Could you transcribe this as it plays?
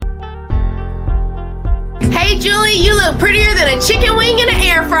Hey, Julie, you look prettier than a chicken wing in an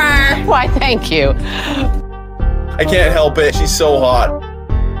air fryer. Why, thank you. I can't help it. She's so hot.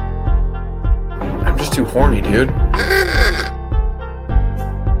 I'm just too horny, dude.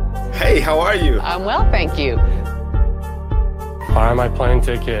 Hey, how are you? I'm well, thank you. Buy my plane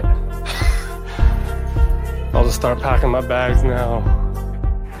ticket. I'll just start packing my bags now.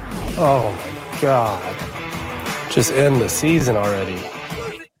 Oh my God. Just end the season already.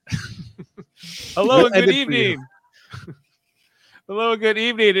 Hello and good evening. Hello, good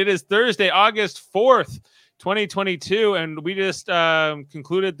evening. It is Thursday, August 4th, 2022, and we just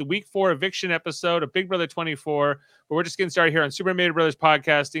concluded the Week 4 eviction episode of Big Brother 24, but we're just getting started here on Super Mader Brothers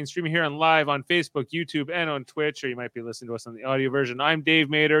Podcasting, streaming here on live on Facebook, YouTube, and on Twitch, or you might be listening to us on the audio version. I'm Dave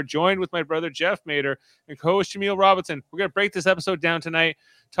Mader, joined with my brother Jeff Mader and co-host Jameel Robinson. We're going to break this episode down tonight,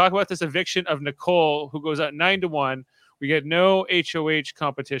 talk about this eviction of Nicole, who goes out 9-1. We get no HOH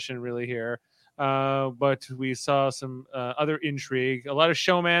competition really here. But we saw some other intrigue, a lot of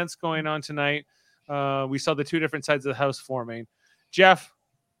showmance going on tonight. We saw the two different sides of the house forming. Jeff,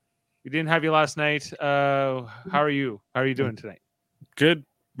 we didn't have you last night. How are you? How are you doing tonight? Good.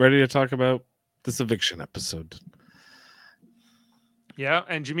 Ready to talk about this eviction episode. Yeah.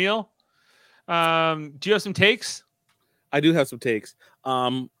 And Jameel, do you have some takes? I do have some takes.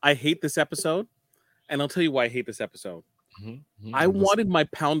 I hate this episode, and I'll tell you why I hate this episode. I wanted my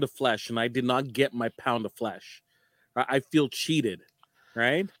pound of flesh, and I did not get my pound of flesh. I feel cheated,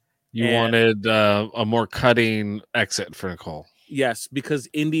 right? You wanted a more cutting exit for Nicole. Yes, because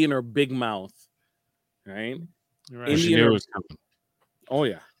Indy and her big mouth, right? Right. She knew it was coming. Oh,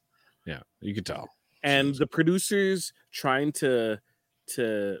 yeah. Yeah, you could tell. And the producers trying to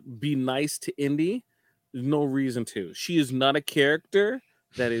be nice to Indy, there's no reason to. She is not a character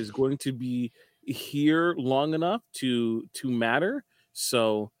that is going to be here long enough to matter.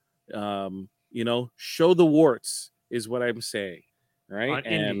 So show the warts is what I'm saying,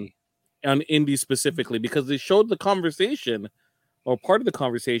 right? On Indy specifically, because they showed the conversation or part of the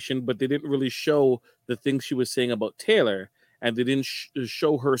conversation, but they didn't really show the things she was saying about Taylor, and they didn't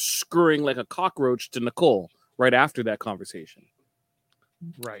show her scurrying like a cockroach to Nicole right after that conversation.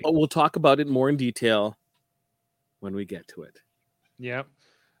 Right. But we'll talk about it more in detail when we get to it. Yeah.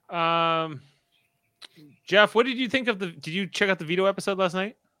 Jeff, what did you think of did you check out the Vito episode last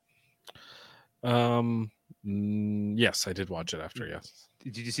night? Yes, I did watch it after. Yes.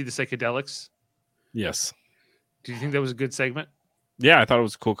 Did you see the psychedelics? Yes. Do you think that was a good segment? Yeah, I thought it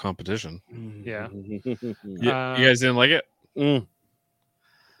was a cool competition. Yeah. You guys didn't like it?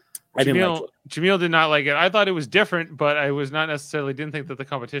 I didn't like it. Jameel did not like it. I thought it was different, but I was not necessarily didn't think that the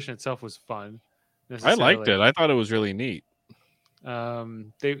competition itself was fun. I liked it. I thought it was really neat.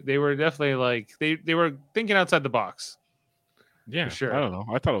 They were definitely like they were thinking outside the box. Yeah, for sure. I don't know.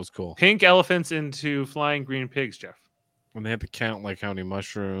 I thought it was cool. Pink elephants into flying green pigs, Jeff. And they had to count like how many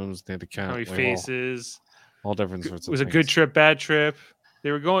mushrooms. They had to count how many like, faces. All different sorts of things. It was a good trip, bad trip.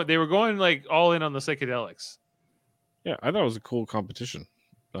 They were going like all in on the psychedelics. Yeah, I thought it was a cool competition.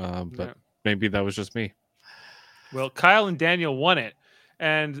 But maybe that was just me. Well, Kyle and Daniel won it.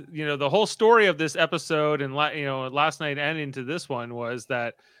 And, the whole story of this episode and, last night and into this one was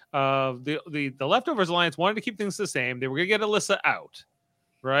that the Leftovers Alliance wanted to keep things the same. They were going to get Alyssa out,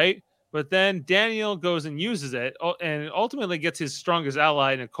 right? But then Daniel goes and uses it and ultimately gets his strongest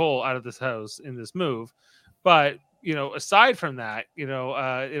ally, Nicole, out of this house in this move. But, aside from that,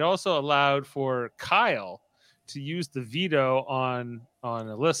 it also allowed for Kyle to use the veto on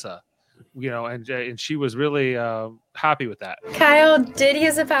Alyssa. And she was really happy with that. Kyle did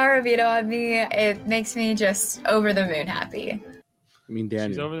use a power veto on me. It makes me just over the moon happy. I mean, Daniel.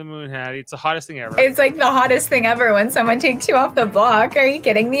 She's over the moon happy. It's the hottest thing ever. It's like the hottest thing ever when someone takes you off the block. Are you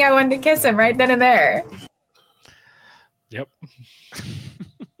kidding me? I wanted to kiss him right then and there. Yep.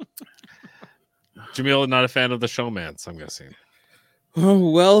 Jameel, not a fan of the showmance, I'm guessing. Oh,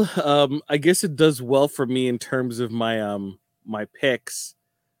 well, I guess it does well for me in terms of my picks.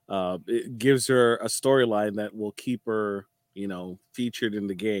 It gives her a storyline that will keep her, featured in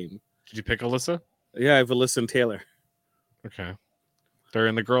the game. Did you pick Alyssa? Yeah, I have Alyssa and Taylor. Okay. They're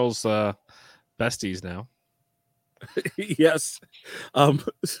in the girls' besties now. Yes.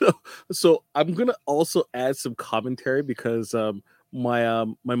 So I'm gonna also add some commentary because my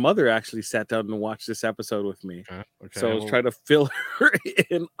mother actually sat down and watched this episode with me. Okay. So I was trying to fill her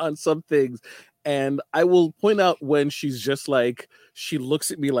in on some things. And I will point out when she's just like, she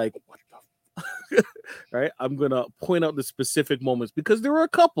looks at me like, what the f-? Right? I'm going to point out the specific moments because there were a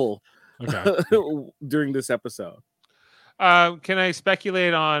couple during this episode. Can I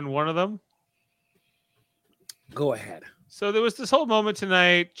speculate on one of them? Go ahead. So there was this whole moment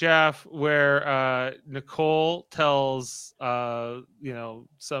tonight, Jeff, where Nicole tells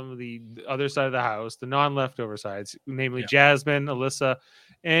some of the other side of the house, the non-leftover sides, namely Jasmine, Alyssa,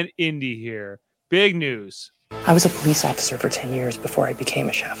 and Indy here. Big news. I was a police officer for 10 years before I became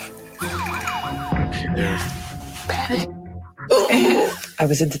a chef. I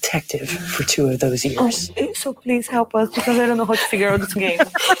was a detective for 2 of those years. Oh, so please help us because I don't know how to figure out this game.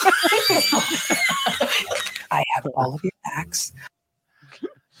 I have all of your backs.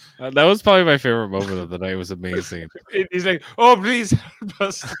 That was probably my favorite moment of the night. It was amazing. He's like, "Oh, please help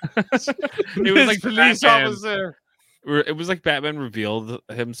us." It was like police officer. It was like Batman revealed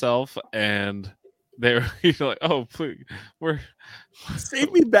himself, and they were like, "Oh, please,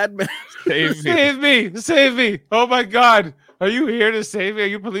 save me, Batman! Save me! Oh my God, are you here to save me? Are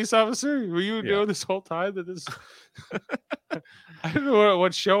you a police officer? Were you doing this whole time that this?" I don't know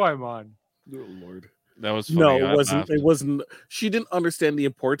what show I'm on. Oh Lord. That was funny. No, it wasn't. It wasn't. She didn't understand the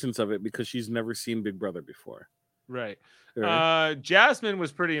importance of it because she's never seen Big Brother before. Right. Jasmine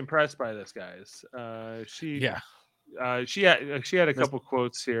was pretty impressed by this, guys. She had a couple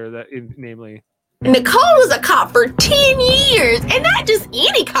quotes here that, namely, Nicole was a cop for 10 years, and not just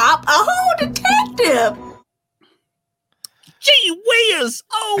any cop, a whole detective. Gee whiz!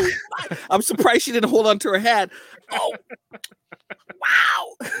 Oh, I'm surprised she didn't hold on to her hat. Oh,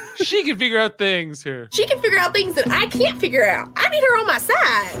 wow! She can figure out things here. She can figure out things that I can't figure out. I need her on my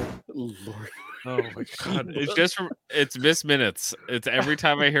side. Lord. Oh my God! It's Miss Minutes. It's every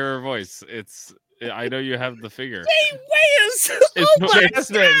time I hear her voice. I know you have the figure. Gee whiz! Oh my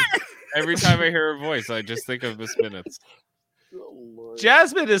God! Every time I hear her voice, I just think of Miss Minutes. Oh,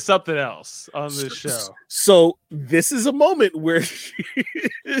 Jasmine is something else on this show. So this is a moment where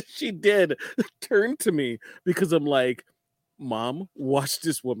she did turn to me because I'm like, Mom, watch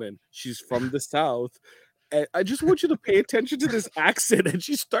this woman. She's from the South. And I just want you to pay attention to this accent. And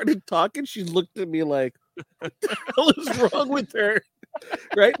she started talking. She looked at me like, what the hell is wrong with her?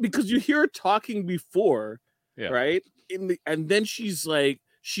 Right? Because you hear her talking before, right? And then she's like,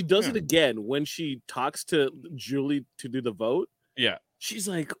 she does it again when she talks to Julie to do the vote. Yeah. She's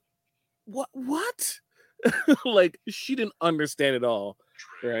like, what? Like, she didn't understand it all.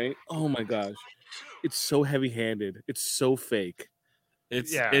 Right? Oh my gosh. It's so heavy-handed. It's so fake.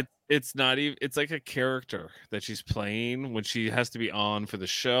 It's not even. It's like a character that she's playing when she has to be on for the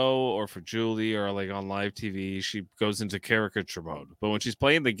show or for Julie or like on live TV. She goes into caricature mode. But when she's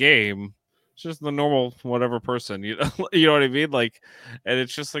playing the game, it's just the normal whatever person. You know what I mean? Like, and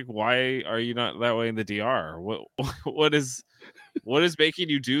it's just like, why are you not that way in the DR? What is making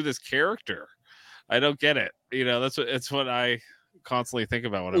you do this character? I don't get it. You know, it's what I constantly think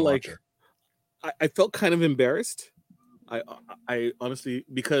about when I watch her. I felt kind of embarrassed. I honestly,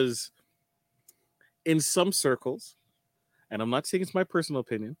 because in some circles, and I'm not saying it's my personal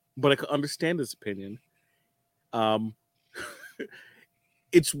opinion, but I can understand this opinion.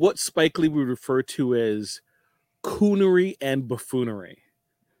 It's what Spike Lee would refer to as coonery and buffoonery.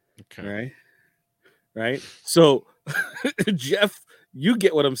 Okay. Right. So, Jeff, you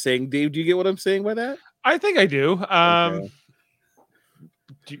get what I'm saying. Dave, do you get what I'm saying by that? I think I do.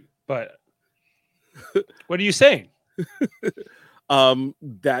 But what are you saying?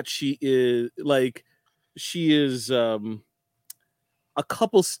 That she is a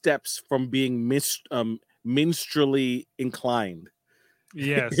couple steps from being minstrelly inclined.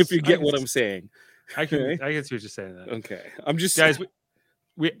 Yes, if you get what I'm saying. I can see what you're saying. That. Okay, I'm just guys.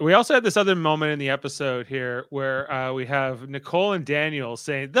 We also had this other moment in the episode here where we have Nicole and Daniel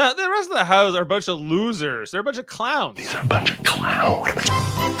saying the rest of the house are a bunch of losers. They're a bunch of clowns. These are a bunch of clowns.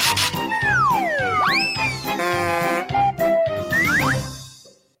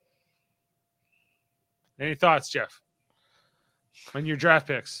 Any thoughts, Jeff, on your draft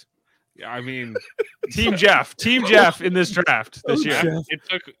picks? Yeah, I mean, Team Jeff in this draft this year. Jeff.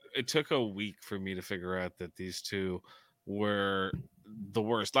 It took a week for me to figure out that these two were the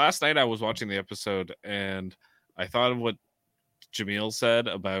worst. Last night I was watching the episode and I thought of what Jamil said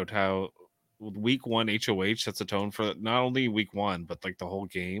about how week 1 HOH sets a tone for not only week 1 but like the whole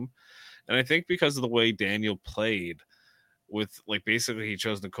game. And I think because of the way Daniel played with, like, basically he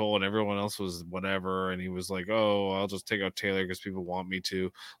chose Nicole and everyone else was whatever, and he was like, oh, I'll just take out Taylor because people want me to.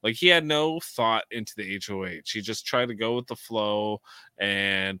 Like, he had no thought into the HOH. He just tried to go with the flow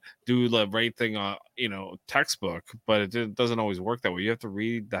and do the right thing on, textbook, but it doesn't always work that way. You have to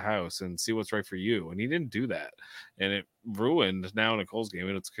read the house and see what's right for you, and he didn't do that, and it ruined now Nicole's game,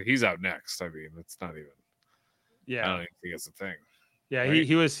 and he's out next. I mean, it's not even. Yeah, I don't even think it's a thing. Yeah, right?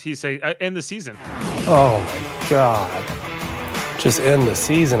 He said end the season. Oh my God. Just end the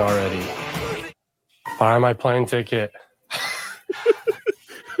season already. Buy my plane ticket.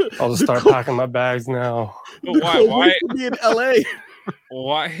 I'll just start packing my bags now. But why? Nicole Why? waits to be in LA.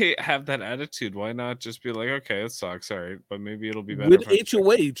 Why have that attitude? Why not just be like, okay, it sucks, all right, but maybe it'll be better. With if I-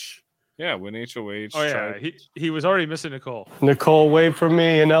 HOH. Yeah, win HOH. Oh yeah, he was already missing Nicole. Nicole, wait for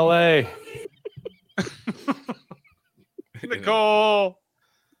me in LA. Nicole.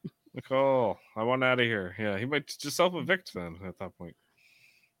 Nicole, I want out of here. Yeah, he might just self-evict then at that point.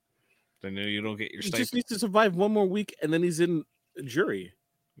 Then you don't get your He stipend. just needs to survive one more week, and then he's in jury.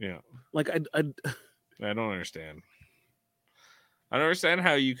 Yeah, Like I I don't understand. I don't understand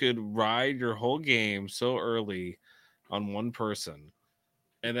how you could ride your whole game so early on one person,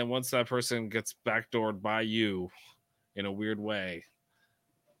 and then once that person gets backdoored by you in a weird way,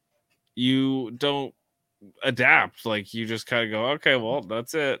 you don't adapt. Like you just kind of go, okay, well,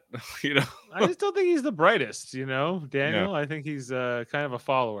 that's it. You know, I just don't think he's the brightest, Daniel. I think he's kind of a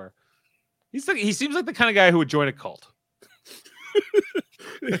follower. He seems like the kind of guy who would join a cult.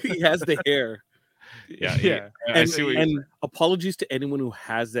 he has the hair. Yeah. I And, see what and apologies to anyone who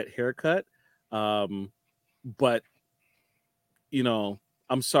has that haircut. But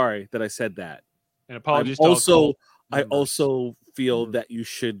I'm sorry that I said that. And apologies I'm to all also cult I members. also feel that you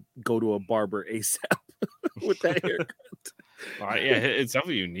should go to a barber ASAP with that haircut. yeah, it's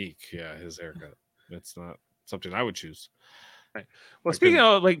definitely unique. Yeah, his haircut. It's not something I would choose. Well, speaking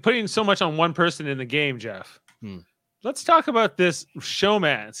of like putting so much on one person in the game, Jeff, let's talk about this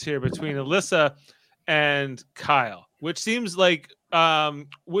showmance here between Alyssa and Kyle, which seems like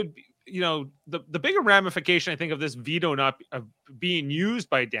would be, the bigger ramification I think of this veto not being used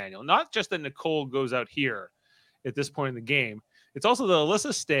by Daniel, not just that Nicole goes out here at this point in the game. It's also that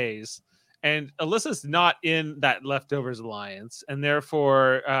Alyssa stays, and Alyssa's not in that Leftovers alliance, and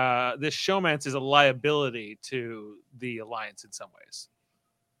therefore this showmance is a liability to the alliance in some ways,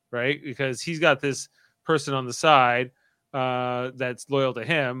 right? Because he's got this person on the side that's loyal to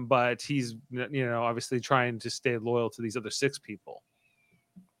him, but he's obviously trying to stay loyal to these other 6 people.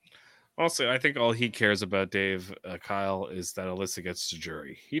 Also, I think all he cares about, Kyle, is that Alyssa gets to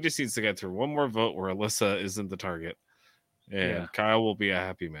jury. He just needs to get through one more vote where Alyssa isn't the target, and Kyle will be a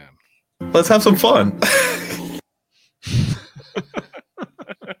happy man. Let's have some fun.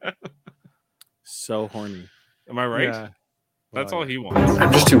 So horny. Am I right? Yeah. That's all he wants.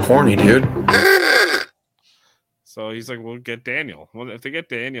 I'm just too horny, dude. So he's like, "We'll get Daniel. Well, if they get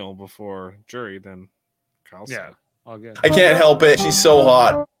Daniel before jury, then Kyle's Yeah, all good. I can't help it. She's so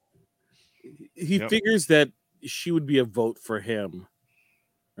hot. He figures that she would be a vote for him,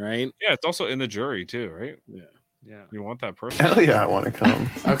 right? Yeah, it's also in the jury too, right? Yeah. You want that person. Hell yeah, I want to come.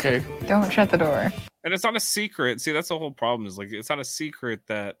 Okay. Don't shut the door. And it's not a secret. See, that's the whole problem. Is like it's not a secret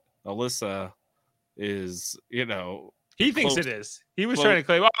that Alyssa is, He thinks close. it is. He was Well- trying to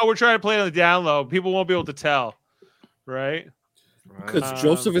claim, we're trying to play it on the down low. People won't be able to tell, right? Because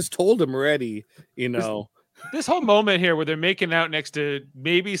Joseph has told him already, This whole moment here where they're making out next to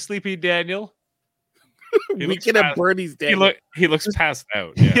maybe Sleepy Daniel. He we looks can have past- Bernie's he day. he looks passed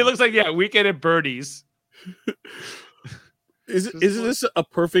out. Yeah. He looks like Weekend at Birdie's. Isn't this a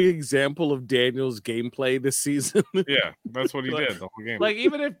perfect example of Daniel's gameplay this season? Yeah, that's what he did the whole game. Like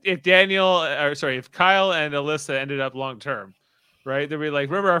even if if Kyle and Alyssa ended up long term, right? They'd be like,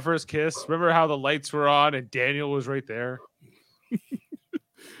 remember our first kiss? Remember how the lights were on and Daniel was right there?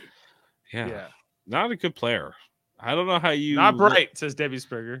 yeah, not a good player. I don't know how you Not bright, says Debbie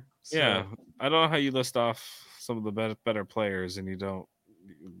Springer. So, Yeah, I don't know how you list off some of the better players and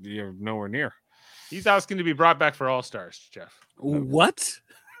you're nowhere near. he's asking to be brought back for All Stars, Jeff. What?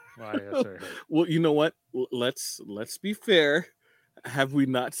 Wow, yeah, sorry. Well, you know what? Let's be fair. Have we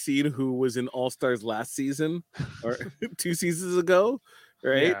not seen who was in All Stars last season or 2 seasons ago?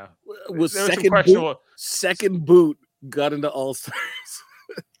 Right? Yeah. Was There was some second questionable- second boot got into All Stars.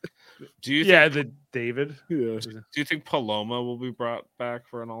 Do you Yeah, think, the David. Yeah. do you think Paloma will be brought back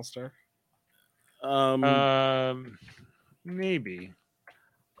for an All-Star? Maybe.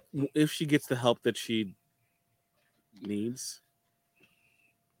 If she gets the help that she needs,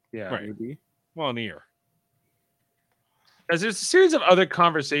 Yeah. Right. maybe. Well, an ear. As there's a series of other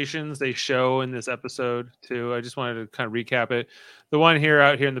conversations they show in this episode too. I just wanted to kind of recap it. The one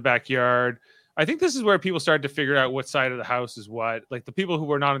out here in the backyard. I think this is where people started to figure out what side of the house is what. Like the people who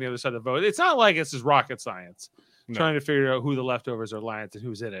were not on the other side of the vote. It's not like it's just rocket science. No. Trying to figure out who the leftovers are alliance and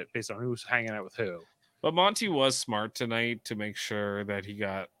who's in it based on who's hanging out with who. But Monty was smart tonight to make sure that he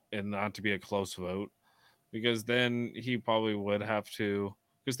got and not to be a close vote, because then he probably would have to.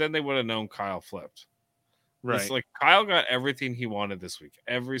 Because then they would have known Kyle flipped. Right. It's like Kyle got everything he wanted this week,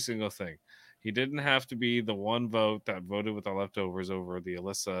 every single thing. He didn't have to be the one vote that voted with the leftovers over the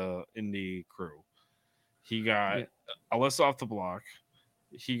Alyssa Indy crew. He got Alyssa off the block.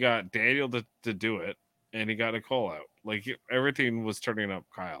 he got Daniel to do it, and he got Nicole out. Like everything was turning up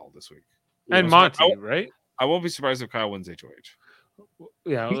Kyle this week. And Monty, right? I won't be surprised if Kyle wins HOH.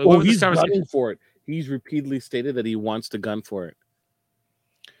 Yeah. He's gunning for it. He's repeatedly stated that he wants to gun for it.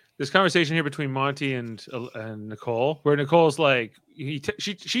 This conversation here between Monty and Nicole, where Nicole's like,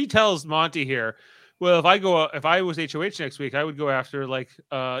 she tells Monty here, well, if I was HOH next week, I would go after like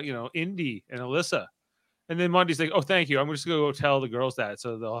Indy and Alyssa. And then Monty's like, oh, thank you. I'm just gonna go tell the girls that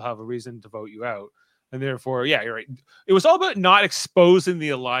so they'll have a reason to vote you out. And therefore, yeah, you're right. It was all about not exposing the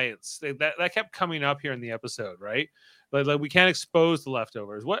alliance. That kept coming up here in the episode, right? Like we can't expose the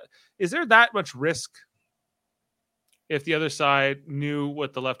leftovers. What is there that much risk if the other side knew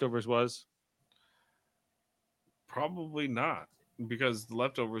what the leftovers was? Probably not, because the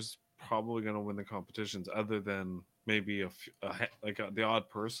leftovers probably going to win the competitions, other than maybe the odd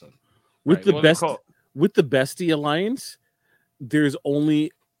person. With the Bestie Alliance, there's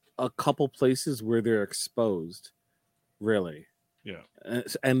only a couple places where they're exposed, really. Yeah,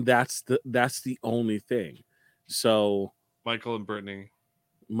 and that's the only thing. So Michael and Brittany,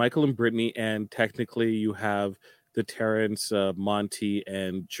 and technically you have the Terrence, Monty,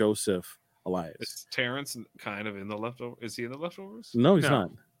 and Joseph alliance. Is Terrence kind of in the leftover? Is he in the leftovers? No, he's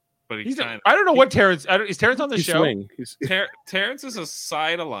not. But I don't know what Terrence. Is Terrence on the show? Terrence is a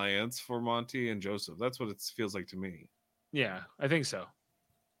side alliance for Monty and Joseph. That's what it feels like to me. Yeah, I think so.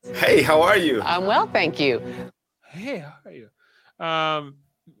 Hey, how are you? I'm well, thank you. Hey, how are you? The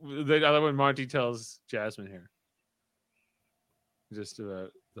other one Monty tells Jasmine here. Just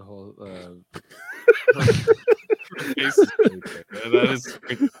about the whole that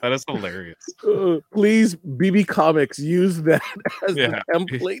is hilarious. Please, BB Comics, use that as the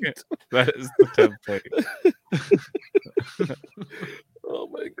template. That is the template. Oh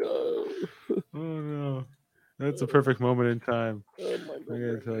my god. Oh no. That's a perfect moment in time. Oh my god. I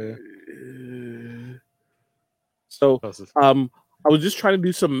gotta tell you. So I was just trying to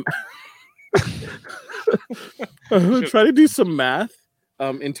do some math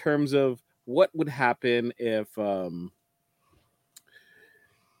in terms of what would happen if what's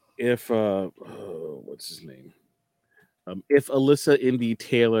his name? If Alyssa, Indy,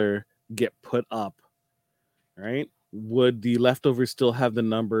 Taylor get put up, right? Would the leftovers still have the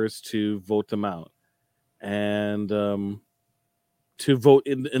numbers to vote them out and to vote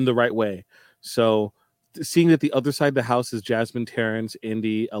in the right way? So seeing that the other side of the house is Jasmine, Terrence,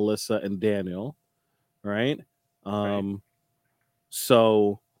 Indy, Alyssa, and Daniel, right?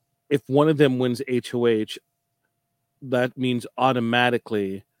 So if one of them wins HOH, that means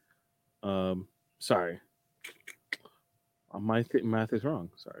automatically, sorry, my math is wrong.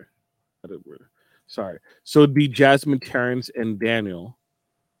 Sorry. So it'd be Jasmine, Terrence, and Daniel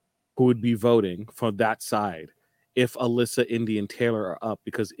who would be voting for that side if Alyssa, Indy, and Taylor are up,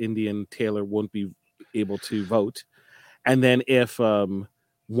 because Indy and Taylor won't be able to vote. And then if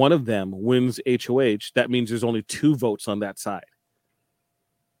one of them wins HOH, that means there's only 2 votes on that side.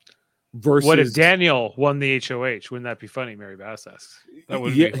 Versus, what if Daniel won the HOH? Wouldn't that be funny? Mary Bass asks. That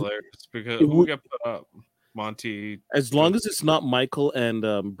would be hilarious, because who would get put up? Monty. As long as it's not Michael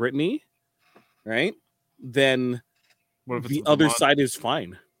and Brittany, right? Then the other side is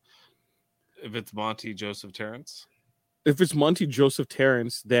fine. If it's Monty, Joseph, Terrence? If it's Monty, Joseph,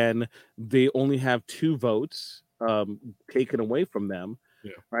 Terrence, then they only have 2 votes taken away from them.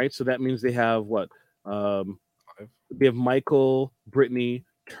 Yeah. Right? So that means they have what? They have Michael, Brittany,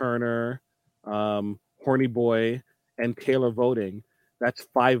 Turner, Horny Boy, and Taylor voting. That's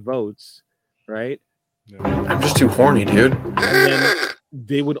 5 votes, right? Yeah. I'm just too horny, dude. And then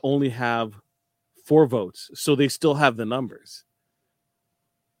they would only have 4 votes, so they still have the numbers.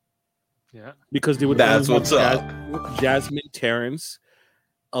 Yeah, because they would. That's what's up. Jasmine, Terrence,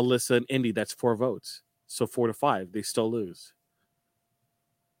 Alyssa, and Indy. That's 4 votes. So 4-5, they still lose.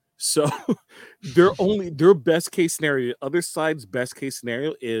 So their best case scenario, other side's best case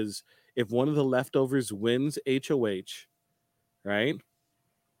scenario is if one of the leftovers wins HOH, right?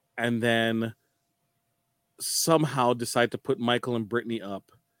 And then somehow decide to put Michael and Brittany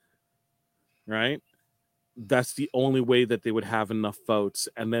up, right? That's the only way that they would have enough votes,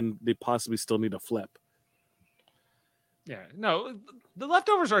 and then they possibly still need a flip. Yeah, no, the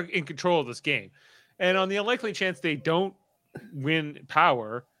leftovers are in control of this game, and on the unlikely chance they don't win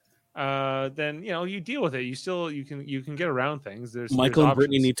power, then you deal with it. You can get around things. Michael and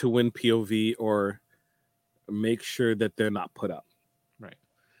Brittany need to win POV or make sure that they're not put up. Right.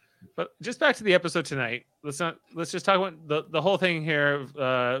 But just back to the episode tonight. Let's just talk about the whole thing here.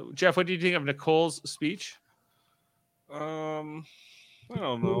 Jeff, what do you think of Nicole's speech? I don't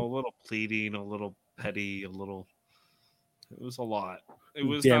know. A little pleading, a little petty, a little. It was a lot. It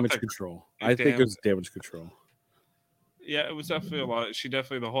was damage not that, control. I think it was damage control. Yeah, it was definitely a lot. She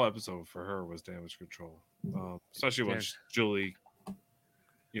definitely, the whole episode for her was damage control, especially when Julie,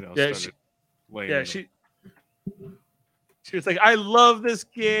 started laying. Yeah, she was like, I love this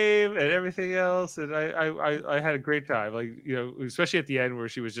game and everything else, and I had a great time. Like, especially at the end where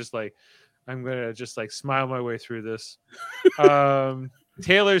she was just like, I'm gonna just like smile my way through this.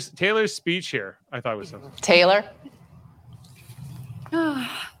 Taylor's speech here, I thought was something. Taylor.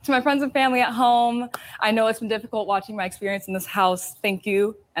 To my friends and family at home, I know it's been difficult watching my experience in this house. Thank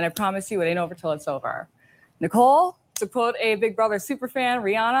you. And I promise you it ain't over till it's over. Nicole, to quote a Big Brother superfan,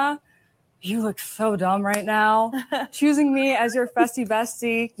 Rihanna, you look so dumb right now. Choosing me as your festy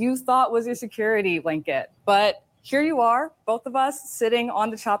bestie, you thought was your security blanket. But here you are, both of us sitting on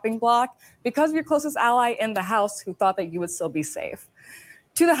the chopping block because of your closest ally in the house who thought that you would still be safe.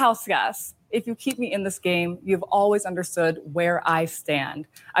 To the house guests, if you keep me in this game, you've always understood where I stand.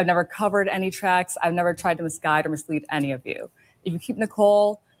 I've never covered any tracks. I've never tried to misguide or mislead any of you. If you keep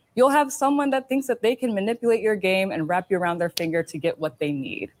Nicole, you'll have someone that thinks that they can manipulate your game and wrap you around their finger to get what they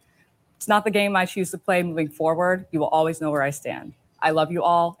need. It's not the game I choose to play moving forward. You will always know where I stand. I love you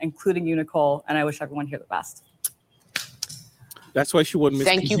all, including you, Nicole, and I wish everyone here the best. That's why she wouldn't miss.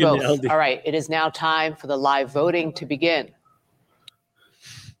 Thank you both. All right, it is now time for the live voting to begin.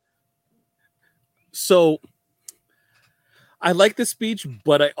 So I like the speech,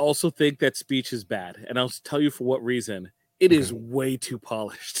 but I also think that speech is bad. And I'll tell you for what reason. It is way too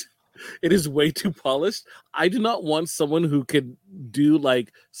polished. It is way too polished. I do not want someone who could do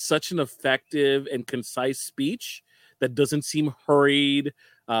like such an effective and concise speech that doesn't seem hurried,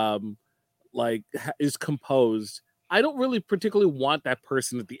 like is composed. I don't really particularly want that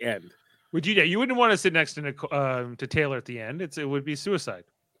person at the end. Would you? Yeah, you wouldn't want to sit next to Taylor at the end. It would be suicide.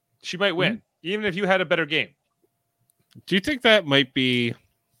 She might win, even if you had a better game. Do you think that might be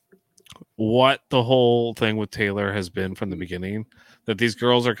what the whole thing with Taylor has been from the beginning? That these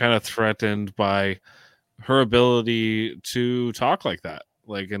girls are kind of threatened by her ability to talk like that,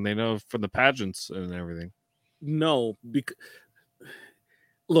 and they know from the pageants and everything. No, because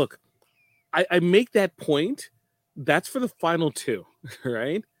look, I make that point. That's for the final two,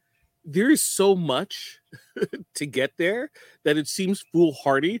 right? There is so much to get there that it seems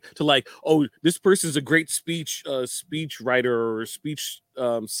foolhardy to this person's a great speech writer or speech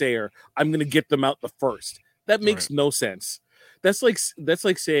sayer. I'm gonna get them out the first. That makes no sense. That's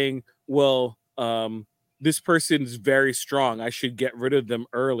like saying, well, this person's very strong. I should get rid of them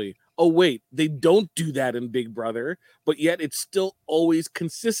early. Oh wait, they don't do that in Big Brother, but yet it still always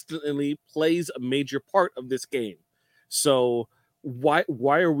consistently plays a major part of this game. So why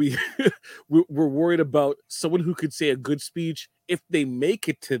are we we're worried about someone who could say a good speech if they make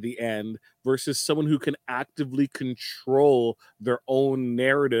it to the end versus someone who can actively control their own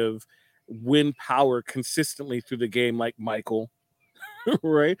narrative, win power consistently through the game, like Michael?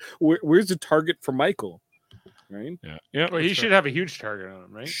 Right? Where's the target for Michael? Right? Yeah. Well, he should have a huge target on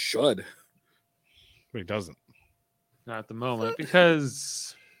him, right? Should. But he doesn't. Not at the moment,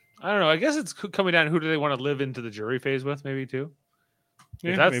 because I don't know. I guess it's coming down to who do they want to live into the jury phase with, maybe too.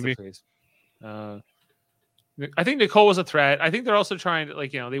 Yeah, that's maybe. The case. I think Nicole was a threat. I think they're also trying to,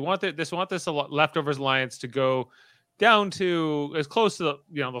 they want this leftovers alliance to go down to as close to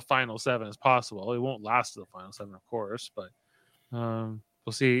the final seven as possible. It won't last to the final seven, of course, but we'll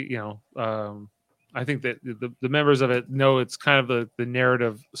see. I think that the members of it know it's kind of the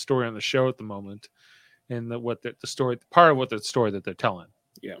narrative story on the show at the moment, and the story, part of what the story that they're telling.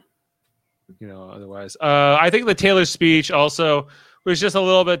 Yeah. Otherwise, I think the Taylor speech also was just a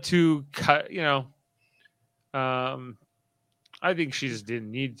little bit too cut. I think she just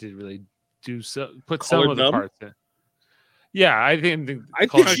didn't need to really put some of the parts in. Yeah, I think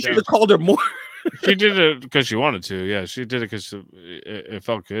she should have called her more. She did it because she wanted to. Yeah, she did it because it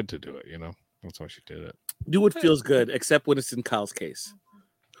felt good to do it. That's why she did it. Do what feels good, except when it's in Kyle's case.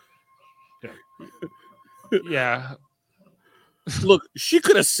 Yeah. Look, she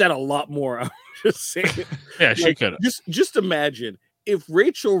could have said a lot more. I'm just saying. Yeah, she could have. Just imagine if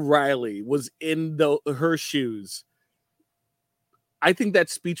Rachel Riley was in her shoes. I think that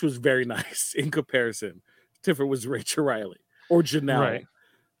speech was very nice in comparison to if it was Rachel Riley or Janelle.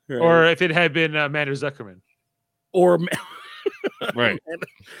 Right. Or if it had been Amanda Zuckerman. Or right.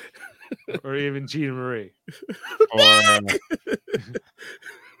 Or even Gina Marie.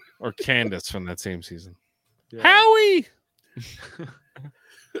 Or Candace from that same season. Yeah. Howie.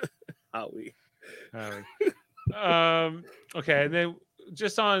 Howie. Okay, and then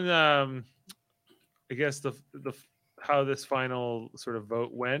just on I guess the how this final sort of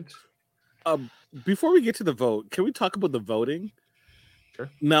vote went. Before we get to the vote, can we talk about the voting? Sure.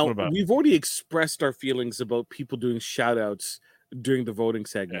 Now, What about? we've already expressed our feelings about people doing shout outs during the voting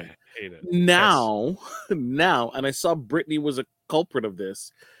segment. I hate it. Now, and I saw Brittany was a culprit of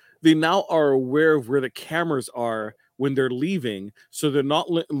this. They now are aware of where the cameras are when they're leaving, so they're not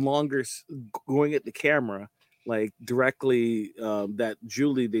longer going at the camera like directly that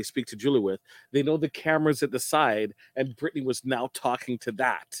they speak to Julie with. They know the cameras at the side, and Brittany was now talking to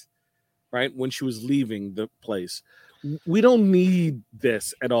that, right, when she was leaving the place. We don't need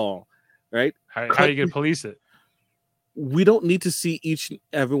this at all, right? How are you going to police it? We don't need to see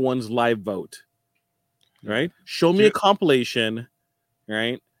everyone's live vote, right? Show me a compilation,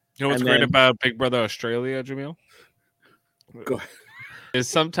 right? You know what's great about Big Brother Australia, Jamil? Go ahead. Is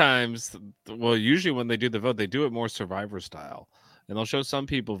sometimes, usually when they do the vote, they do it more Survivor style. And they'll show some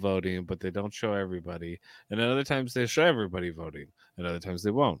people voting, but they don't show everybody. And then other times they show everybody voting. And other times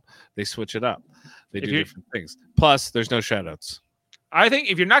they won't. They switch it up. They do different things. Plus, there's no shout-outs. I think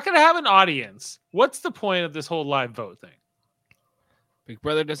if you're not going to have an audience, what's the point of this whole live vote thing? Big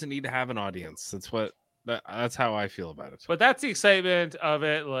Brother doesn't need to have an audience. That's how I feel about it. But that's the excitement of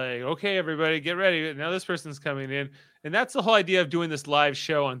it. Like, okay, everybody, get ready. Now this person's coming in. And that's the whole idea of doing this live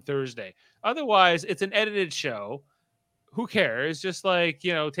show on Thursday. Otherwise, it's an edited show. Who cares? Just like,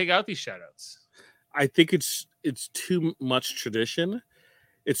 take out these shout-outs. I think it's too much tradition.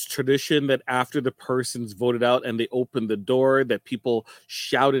 It's tradition that after the person's voted out and they open the door, that people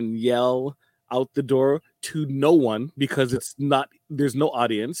shout and yell out the door to no one because there's no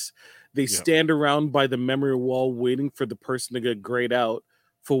audience. They stand around by the memory wall waiting for the person to get grayed out.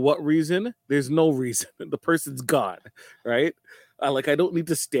 For what reason? There's no reason. The person's gone, right? I don't need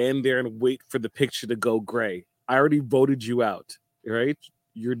to stand there and wait for the picture to go gray. I already voted you out, right?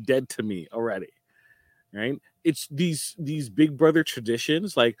 You're dead to me already, right? It's these Big Brother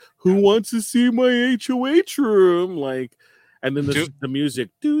traditions, like, who wants to see my HOH room? Like, and then the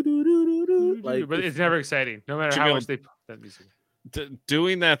music, like, but it's never exciting, no matter how much they put that music.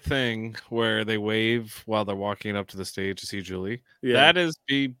 Doing that thing where they wave while they're walking up to the stage to see Julie. That is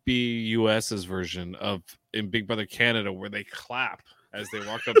BBUS's version of in Big Brother Canada, where they clap as they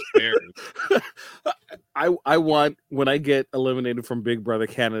walk upstairs. I want, when I get eliminated from Big Brother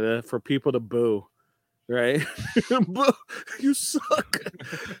Canada, for people to boo, right? Boo, you suck.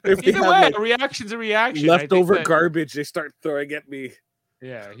 If Either way, a reaction's a reaction. Leftover garbage they start throwing at me.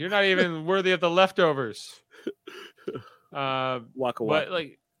 Yeah, you're not even worthy of the leftovers. Walk away. But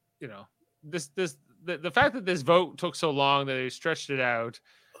like, the fact that this vote took so long that they stretched it out,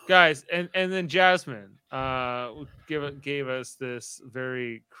 guys, and then Jasmine gave us this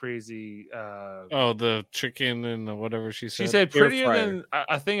very crazy the chicken and whatever she said. She said prettier than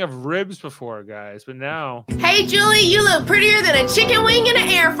a thing of ribs before, guys, but now, hey Julie, you look prettier than a chicken wing in an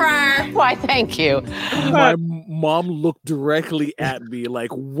air fryer. Why, thank you. My mom looked directly at me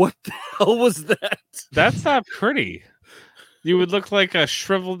like, what the hell was that? That's not pretty. You would look like a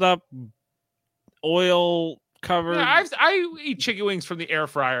shriveled up oil covered. Yeah, I eat chicken wings from the air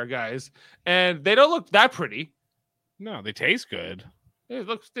fryer, guys, and they don't look that pretty. No, they taste good. They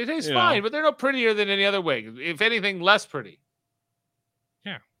taste fine, but they're no prettier than any other wing. If anything, less pretty.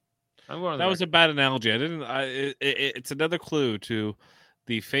 Yeah, that was a bad analogy. It's another clue to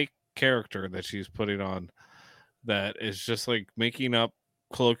the fake character that she's putting on. That is just like making up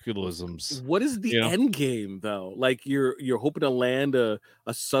colloquialisms. What is the end game though? Like you're hoping to land a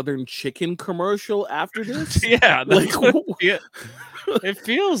Southern chicken commercial after this? Yeah, like it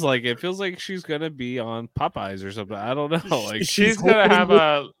feels like she's gonna be on Popeyes or something. I don't know. Like she's gonna have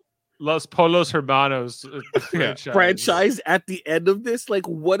a Los Polos Hermanos franchise at the end of this. Like,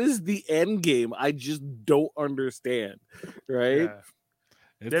 what is the end game? I just don't understand. Right?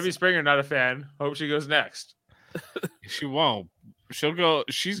 Yeah. Debbie Springer, not a fan. Hope she goes next. She won't. She'll go.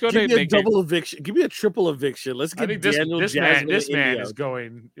 She's going to make a double eviction. Give me a triple eviction. Let's get Daniel. This man is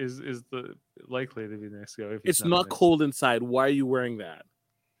going. Is the likely to be the next go? It's not cold inside. Why are you wearing that?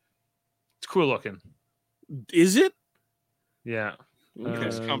 It's cool looking. Is it? Yeah.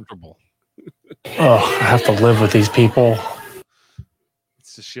 It's comfortable. Oh, I have to live with these people.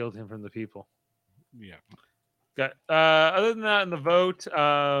 It's to shield him from the people. Yeah. Got. Other than that, in the vote,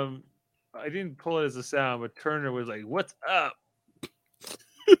 I didn't pull it as a sound, but Turner was like, "What's up?"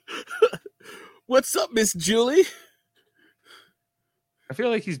 What's up, Miss Julie? I feel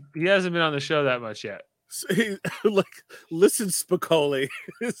like he hasn't been on the show that much yet. So listen, Spicoli.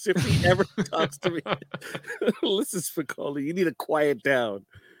 If he ever talks to me, listen, Spicoli, you need to quiet down.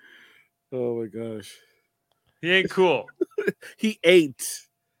 Oh my gosh, he ain't cool. He ain't.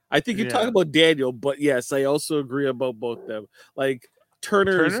 I think you're talking about Daniel, but yes, I also agree about both them. Like,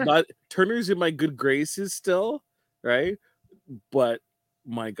 Turner's in my good graces still, right? But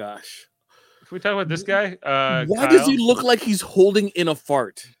my gosh, Can we talk about this guy? why does he look like he's holding in a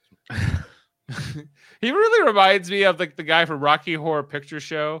fart? He really reminds me of like the guy from Rocky Horror Picture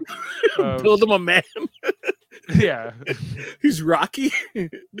Show. Build him a man. Yeah, he's Rocky. He's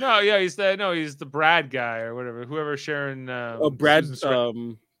the Brad guy or whatever. Whoever Sharon. Brad.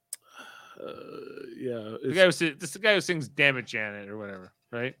 The guy who sings "Damn It, Janet" or whatever,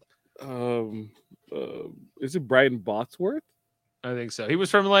 right? Is it Brian Bosworth? I think so. He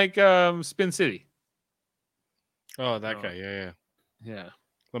was from like Spin City. Oh, that guy. Yeah.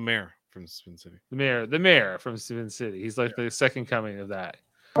 The mayor from Spin City. The mayor from Spin City. He's like the second coming of that.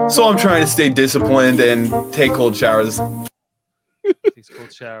 So I'm trying to stay disciplined and take cold showers. These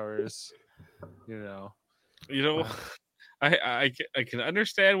cold showers, I can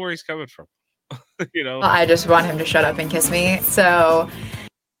understand where he's coming from. Well, I just want him to shut up and kiss me. So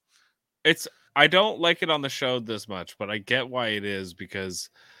I don't like it on the show this much, but I get why it is, because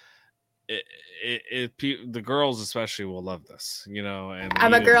the girls especially will love this, and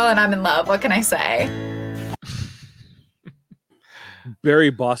I'm a girl and I'm in love. What can I say? Barry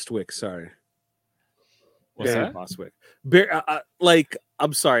Bostwick, sorry. What's Barry that? Bostwick.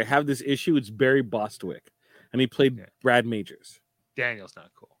 I'm sorry, I have this issue. It's Barry Bostwick, and he played Brad Majors. Daniel's not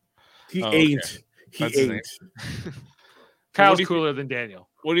cool. He ain't. He ain't. Kyle's cooler than Daniel.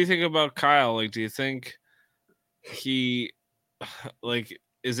 What do you think about Kyle? Like, do you think he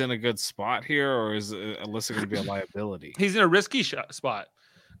is in a good spot here, or is Alyssa going to be a liability? He's in a risky spot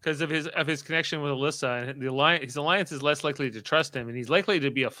because of his connection with Alyssa, and his alliance is less likely to trust him, and he's likely to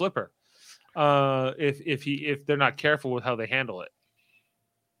be a flipper if they're not careful with how they handle it.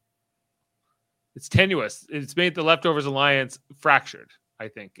 It's tenuous. It's made the Leftovers alliance fractured, I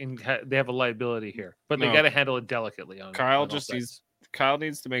think, and they have a liability here, but they got to handle it delicately. Kyle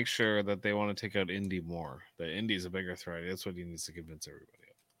needs to make sure that they want to take out Indy more. That Indy's a bigger threat. That's what he needs to convince everybody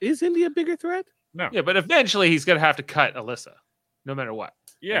of. Is Indy a bigger threat? No. Yeah, but eventually he's going to have to cut Alyssa, no matter what.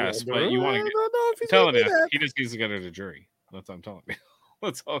 Yes, but you want to get... telling you, he just needs to get her to jury. That's what I'm telling you.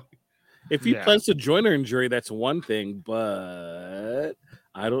 That's all. If he plans to join her in jury, that's one thing, but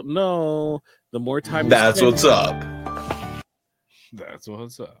I don't know. The more time... That's what's up. That's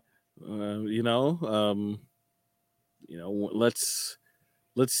what's up.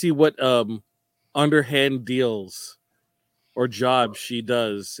 Let's see what underhand deals or jobs she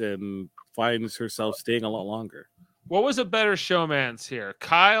does and finds herself staying a lot longer. What was a better showmance here,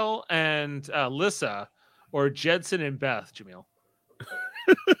 Kyle and Alyssa, or Jedson and Beth, Jamil?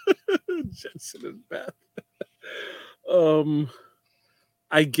 Jedson and Beth.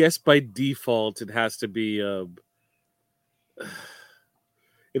 I guess by default it has to be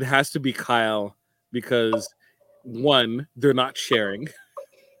Kyle, because one, they're not sharing.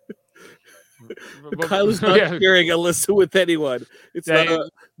 Kyle is not sharing Alyssa with anyone. It's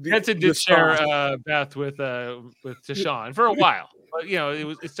Jedson did share Beth with Tashawn for a while, but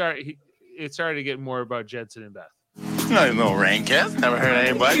it started to get more about Jedson and Beth. No rain kiss. Never heard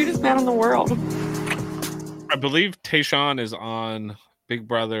anybody. Cutest man in the world. I believe Tayshaun is on Big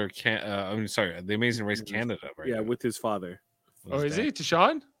Brother. The Amazing Race Canada, right? Yeah, with his father. Is he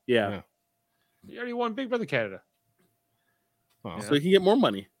Tashaun? Yeah. He already won Big Brother Canada. So he can get more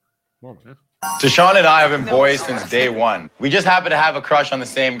money. Tashaun and I have been boys since day one. We just happen to have a crush on the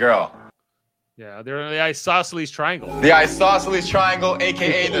same girl. Yeah, they're in the Isosceles Triangle. The Isosceles Triangle,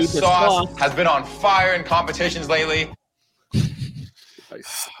 a.k.a. the sauce, has been on fire in competitions lately.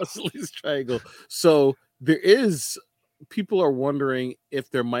 Isosceles Triangle. So people are wondering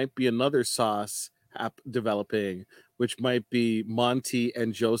if there might be another sauce developing, which might be Monty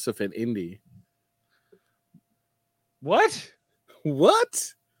and Joseph and Indy. What?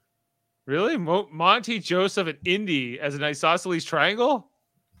 Really? Monty, Joseph, and Indy as an Isosceles Triangle?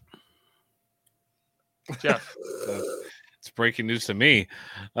 Jeff. It's breaking news to me.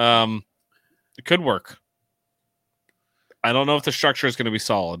 It could work. I don't know if the structure is going to be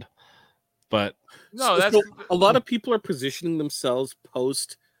solid, but so a lot of people are positioning themselves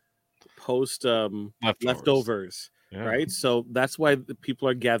post leftovers. Yeah. Right? So that's why the people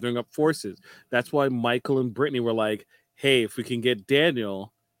are gathering up forces. That's why Michael and Brittany were like, hey, if we can get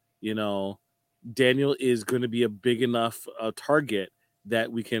Daniel, Daniel is going to be a big enough target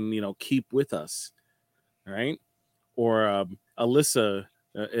that we can, keep with us. Right? Or Alyssa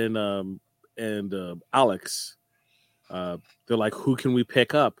and Alex, they're like, who can we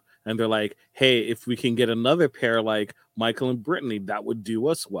pick up? And they're like, hey, if we can get another pair like Michael and Brittany, that would do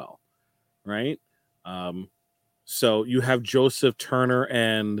us well. Right? So you have Joseph, Turner,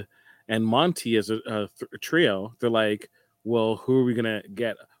 and Monty as a trio. They're like, well, who are we gonna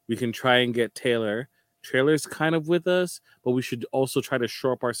get? We can try and get Taylor. Taylor's kind of with us, but we should also try to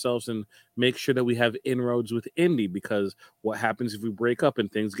shore up ourselves and make sure that we have inroads with Indy, because what happens if we break up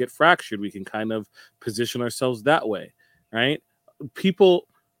and things get fractured? We can kind of position ourselves that way, right? People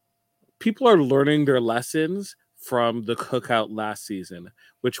are learning their lessons from the cookout last season,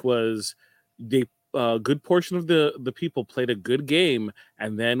 which was they a good portion of the people played a good game,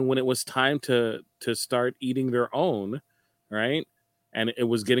 and then when it was time to start eating their own, right, and it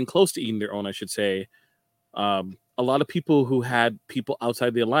was getting close to eating their own, I should say, a lot of people who had people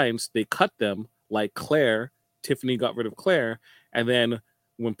outside the alliance, they cut them, like Claire. Tiffany got rid of Claire, and then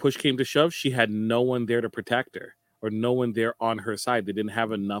when push came to shove, she had no one there to protect her, or no one there on her side. They didn't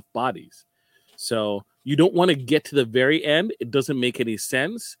have enough bodies. So you don't want to get to the very end. It doesn't make any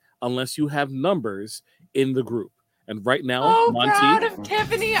sense unless you have numbers in the group. And right now, Monty, proud of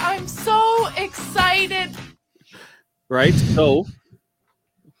Tiffany. I'm so excited. Right? So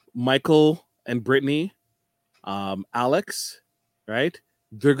Michael and Brittany, Alex, right?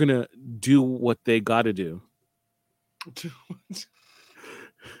 They're going to do what they got to do.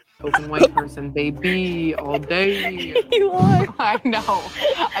 Open white person, baby, all day. You are. I know.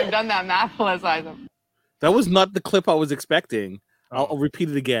 I've done that math lesson. That was not the clip I was expecting. I'll repeat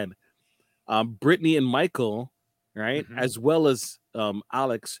it again. Brittany and Michael, right, as well as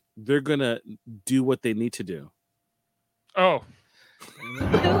Alex, they're going to do what they need to do. Oh. Do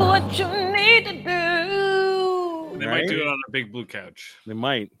what you need to do. They might do it on a big blue couch. They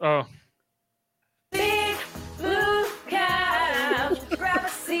might. Oh. Big blue couch. Grab a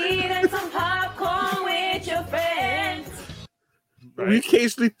seat and some popcorn with your friends. We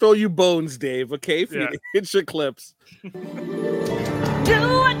occasionally throw you bones, Dave, okay? If you hit your clips. Do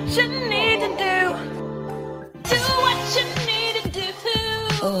what you need to do. Do what you need to do.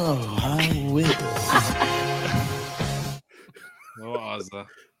 Oh, I will. Oh, Ozza.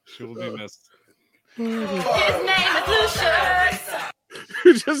 She will be missed. His name is Lucius.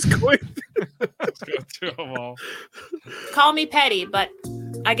 You're just going through them all. Call me petty, but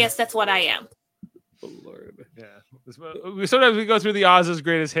I guess that's what I am. Oh, Lord. Yeah. Sometimes we go through the Oz's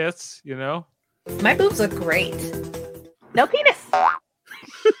greatest hits, you know? My boobs look great. No penis.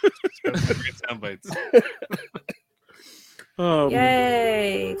 Great sound bites.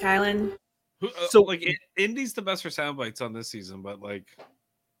 Yay, Kylan. So, like, Indy's the best for sound bites on this season, but, like,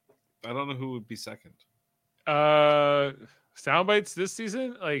 I don't know who would be second. Sound bites this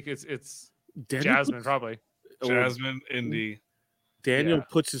season? Like, it's Jasmine, probably. Jasmine, Indy. Daniel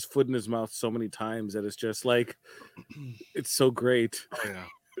puts his foot in his mouth so many times that it's just like, it's so great. Oh, yeah.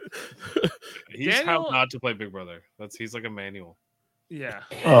 He's how not to play Big Brother. He's like a manual. Yeah.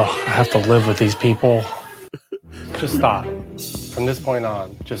 Oh, I have to live with these people. Just stop. From this point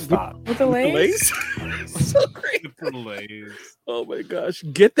on, just stop. With the lace? So great. The Lays. Oh my gosh.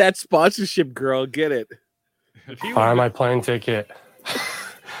 Get that sponsorship, girl. Get it. Buy my plane ticket.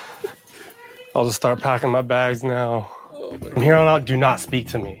 I'll just start packing my bags now. From here on out, do not speak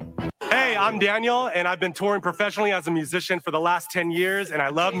to me. Hey, I'm Daniel, and I've been touring professionally as a musician for the last 10 years, and I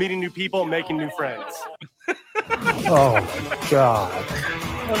love meeting new people and making new friends. Oh my God.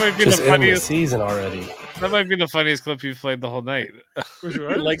 That might be Just the end the funniest season already. That might be the funniest clip you've played the whole night. He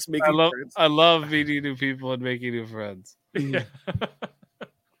likes making friends. I love meeting new people and making new friends. Yeah.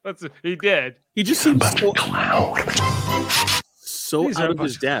 He did. He just seems so These are out a of bunch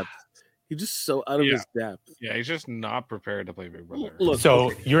his depth. He's just so out of his depth. Yeah, he's just not prepared to play Big Brother. Look,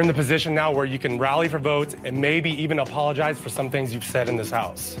 So you're in the position now where you can rally for votes and maybe even apologize for some things you've said in this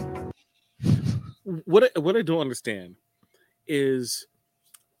house. What I don't understand is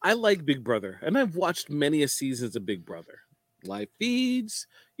I like Big Brother, and I've watched many a seasons of Big Brother. Live feeds,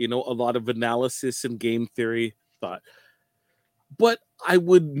 a lot of analysis and game theory thought. But I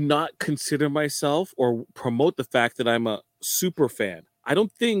would not consider myself or promote the fact that I'm a super fan. I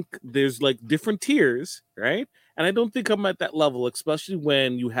don't think there's like different tiers, right? And I don't think I'm at that level, especially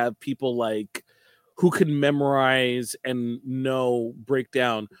when you have people like who can memorize and break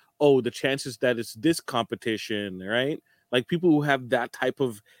down, the chances that it's this competition, right? Like people who have that type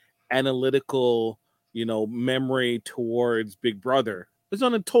of analytical, memory towards Big Brother. It's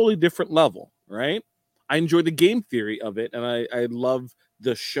on a totally different level, right? I enjoy the game theory of it, and I love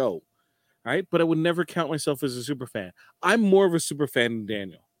the show, right? But I would never count myself as a super fan. I'm more of a super fan than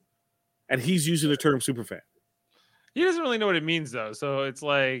Daniel, and he's using the term super fan. He doesn't really know what it means, though. So it's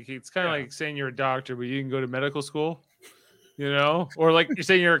kind of like saying you're a doctor, but you can go to medical school, or like you're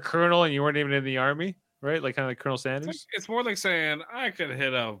saying you're a colonel and you weren't even in the army, right? Like kind of like Colonel Sanders. It's more like saying I could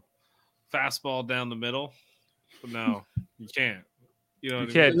hit a fastball down the middle, but no, you can't. You know, You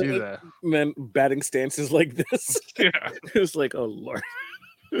can't do that. Man, batting stances like this. Yeah. It's like, oh Lord.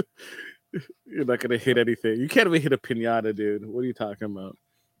 You're not gonna hit anything. You can't even hit a pinata, dude. What are you talking about?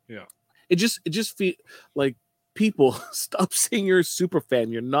 Yeah. It just feel like people stop saying you're a super fan.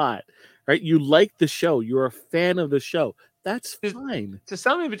 You're not, right? You like the show. You're a fan of the show. That's fine. To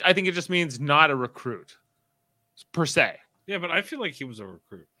some of it, I think it just means not a recruit per se. Yeah, but I feel like he was a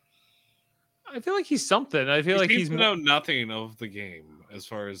recruit. I feel like he's something. I feel like seems he's to know nothing of the game as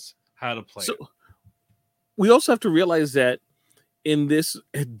far as how to play. So we also have to realize that in this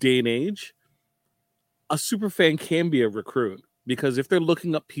day and age, a super fan can be a recruit, because if they're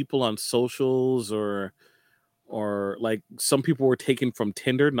looking up people on socials or like some people were taken from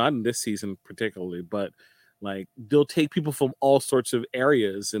Tinder, not in this season particularly, but like they'll take people from all sorts of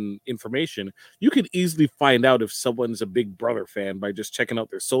areas and information. You could easily find out if someone's a Big Brother fan by just checking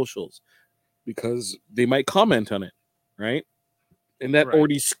out their socials, because they might comment on it, right? And that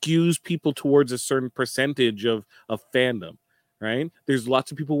already skews people towards a certain percentage of fandom, right? There's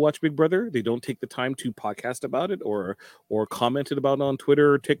lots of people who watch Big Brother. They don't take the time to podcast about it or comment it about on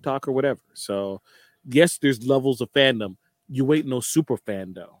Twitter or TikTok or whatever. So yes, there's levels of fandom. You ain't no super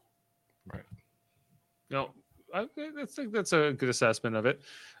fan though. Right. No, I think that's a good assessment of it.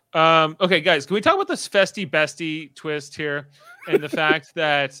 Okay, guys, can we talk about this Festy Bestie twist here and the fact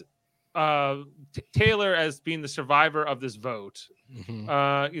that Taylor, as being the survivor of this vote,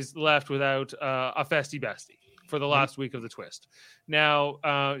 is left without a Festy Bestie for the last week of the twist.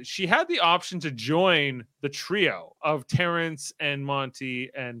 Now, she had the option to join the trio of Terrence and Monty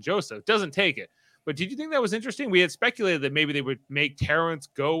and Joseph. Doesn't take it. But did you think that was interesting? We had speculated that maybe they would make Terrence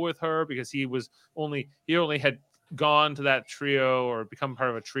go with her because he only had gone to that trio or become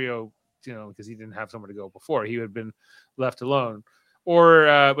part of a trio, because he didn't have somewhere to go before. He had been left alone.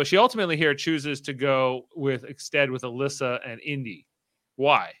 But she ultimately here chooses to go instead with Alyssa and Indy.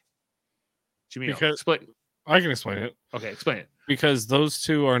 Why? Jamil, explain. I can explain it. Okay, explain it. Because those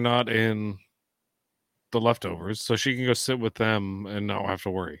two are not in the leftovers, so she can go sit with them and not have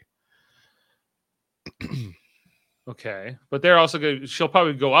to worry. Okay, but they're also good. She'll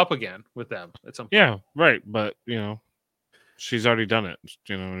probably go up again with them at some point. Yeah, right. But she's already done it.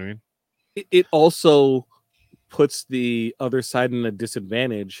 You know what I mean? It also puts the other side in a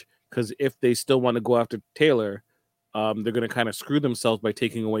disadvantage, because if they still want to go after Taylor, they're going to kind of screw themselves by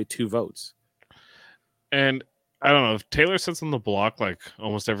taking away 2 votes. And I don't know, if Taylor sits on the block like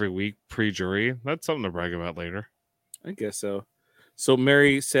almost every week pre-jury, that's something to brag about later. I guess so. So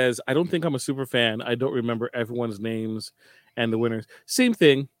Mary says, I don't think I'm a super fan. I don't remember everyone's names and the winners. Same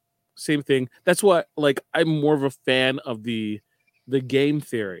thing. That's why, I'm more of a fan of the game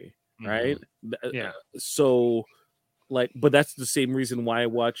theory, right? Yeah. So, but that's the same reason why I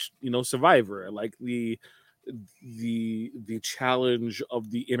watch, Survivor. Like the challenge of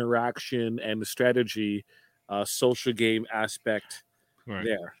the interaction and the strategy, social game aspect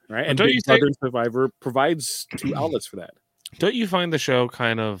there, right? And Big Brother Survivor provides 2 outlets for that. Don't you find the show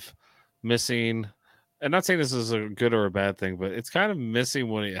kind of missing? I'm not saying this is a good or a bad thing, but it's kind of missing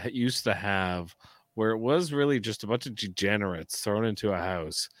what it used to have, where it was really just a bunch of degenerates thrown into a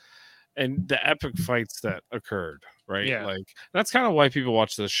house and the epic fights that occurred, right? Yeah. That's kind of why people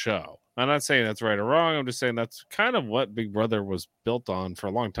watch this show. I'm not saying that's right or wrong. I'm just saying that's kind of what Big Brother was built on for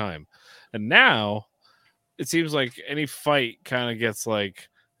a long time. And now it seems like any fight kind of gets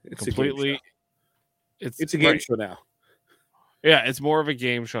completely. It's a game show now. Yeah, it's more of a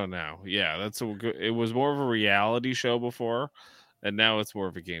game show now. Yeah, it was more of a reality show before, and now it's more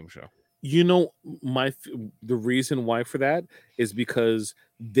of a game show. The reason why for that is because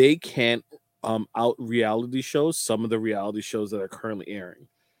they can't out reality shows some of the reality shows that are currently airing,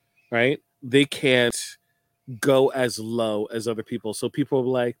 right? They can't go as low as other people. So people are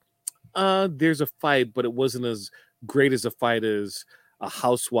like, there's a fight, but it wasn't as great as a fight as a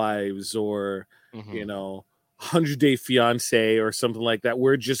Housewives or 100-Day Fiance or something like that,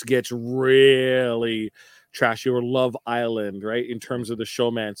 where it just gets really trashy, or Love Island, right? In terms of the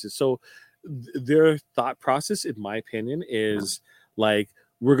showmances. So their thought process, in my opinion, is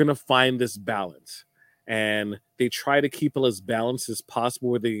we're going to find this balance. And they try to keep it as balanced as possible,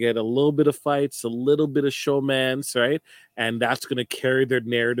 where they get a little bit of fights, a little bit of showmance, right? And that's going to carry their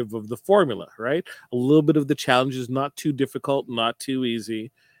narrative of the formula, right? A little bit of the challenges, not too difficult, not too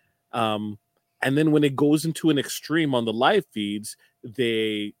easy. And then when it goes into an extreme on the live feeds,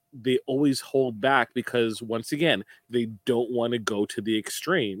 they always hold back, because once again, they don't want to go to the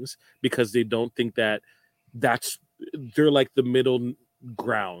extremes, because they don't think they're like the middle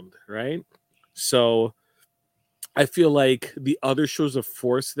ground, right? So I feel like the other shows have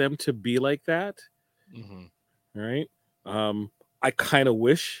forced them to be like that, right? I kind of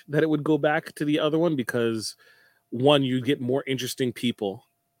wish that it would go back to the other one because one, you get more interesting people,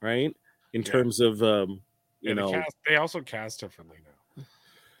 right? In terms of they also cast differently now.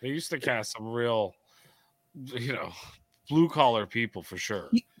 They used to cast some real, blue collar people for sure.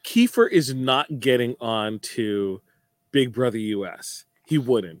 Kiefer is not getting on to Big Brother US. He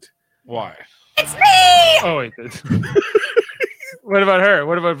wouldn't. Why? It's me! Oh, wait. What about her?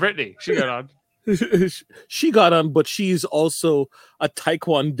 What about Brittany? She got on. She got on, but she's also a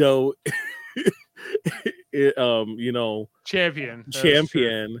Taekwondo,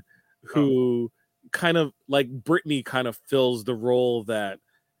 champion who kind of like Brittany kind of fills the role that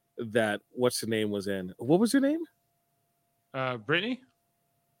what's her name was in. What was her name? Brittany.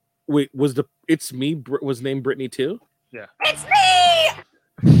 Wait, was named Brittany too? Yeah. It's me!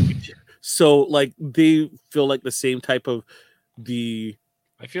 So like they feel like the same type of the.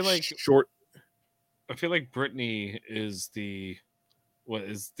 I feel like short. I feel like Brittany is the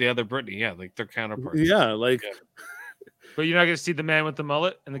other Brittany. Yeah, like their counterpart. Yeah, like. Yeah. But you're not going to see the man with the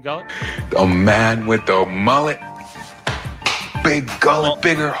mullet and the gullet? The man with the mullet. Big gullet,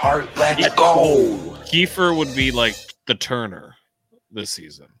 bigger heart, let's go. Kiefer would be like the Turner this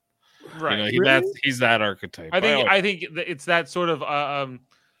season. Right. He's that archetype. I think it's that sort of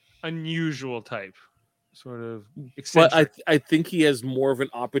unusual type. Sort of eccentric. But I think he has more of an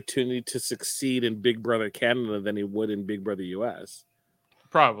opportunity to succeed in Big Brother Canada than he would in Big Brother US.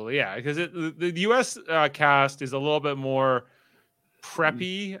 Probably, yeah, because the U.S. Cast is a little bit more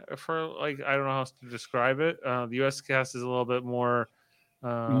preppy for I don't know how else to describe it. The U.S. cast is a little bit more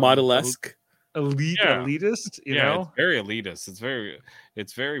model-esque, elitist. You know, it's very elitist. It's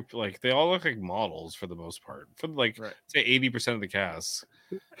very like they all look like models for the most part. For say 80% of the cast,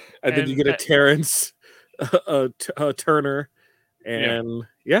 and then you get a Terrence, Turner. And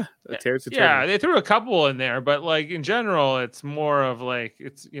Terrence yeah, they threw a couple in there, but like in general, it's more of like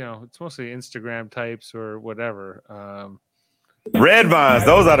it's mostly Instagram types or whatever. Red vines,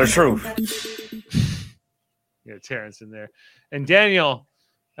 those are the truth. Yeah, Terrence in there, and Daniel.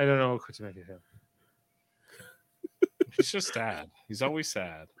 I don't know what to make of him. He's just sad. He's always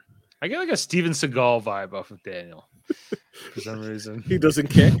sad. I get like a Steven Seagal vibe off of Daniel for some reason. He doesn't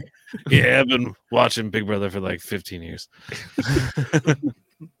kick. Yeah, I've been watching Big Brother for like 15 years.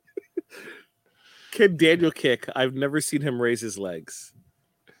 Can Daniel kick? I've never seen him raise his legs.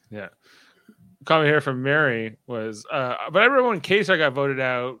 Yeah. Comment here from Mary was, but I remember when Kesar got voted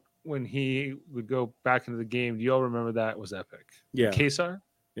out when he would go back into the game. Do you all remember that? It was epic. Yeah. Kesar?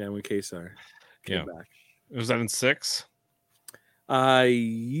 Yeah, when Kesar came back. Was that in 6?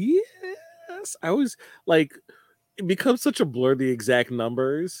 Yes. I was like, it becomes such a blur, the exact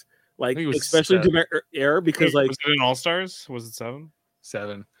numbers. Like, especially during my era, because like, was it in All Stars? Was it 7?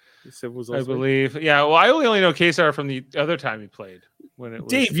 7. 7 was I believe. Yeah. Well, I only know Kesar from the other time he played. When it was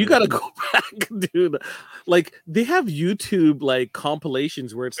Dave, you gotta go back, dude. Like they have YouTube like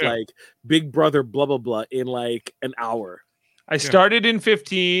compilations where it's like Big Brother blah blah blah in like an hour. I started in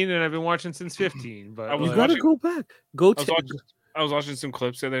 15 and I've been watching since 15. But you gotta go back. I was watching some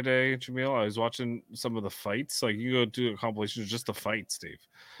clips the other day, Jamil. I was watching some of the fights. Like you go do a compilation of just the fights, Steve.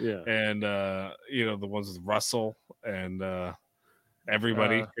 Yeah. And the ones with Russell and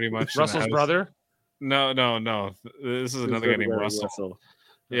everybody pretty much. Russell's brother? No. This is another guy named Russell.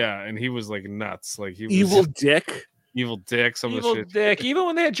 Yeah, and he was like nuts. Like he was Evil Dick. Evil Dick. Some Evil of the shit. Dick. Even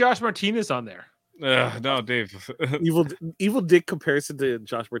when they had Josh Martinez on there. No, Dave. Evil Dick comparison to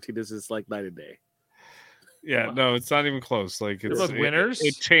Josh Martinez is like night and day. Yeah, no, it's not even close. Like it's winners.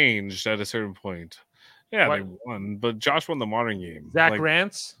 It changed at a certain point. Yeah, they won, but Josh won the modern game. Zach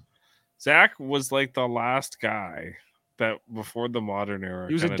Rance. Zach was like the last guy that before the modern era.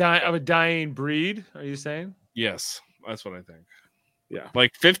 He was of a dying breed. Are you saying? Yes, that's what I think. Yeah,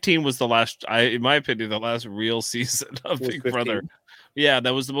 like 15 was the last. In my opinion, the last real season of Big 15? Brother. Yeah,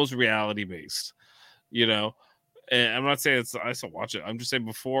 that was the most reality based. And I'm not saying I still watch it. I'm just saying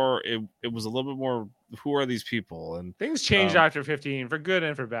before it was a little bit more. Who are these people? And things changed after 15 for good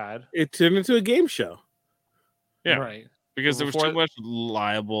and for bad. It turned into a game show. Yeah, right. Because there was too much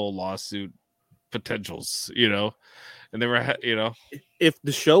liable lawsuit potentials, and they were, If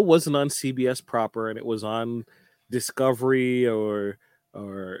the show wasn't on CBS proper and it was on Discovery or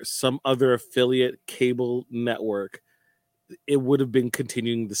some other affiliate cable network, it would have been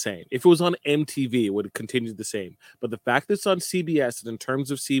continuing the same. If it was on MTV, it would have continued the same. But the fact that it's on CBS, and in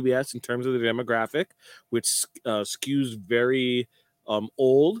terms of CBS, in terms of the demographic, which skews very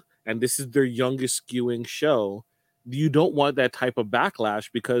old, and this is their youngest skewing show, you don't want that type of backlash,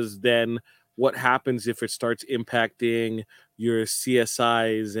 because then what happens if it starts impacting your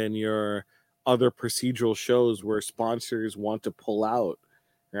CSIs and your other procedural shows where sponsors want to pull out,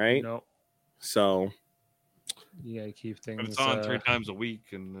 right? No. So you gotta keep things. But it's on 3 times a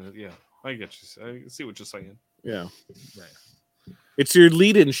week, and yeah, I get you. I see what you're saying. Yeah, right. It's your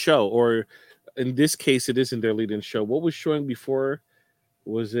lead-in show, or in this case, it isn't their lead-in show. What was showing before?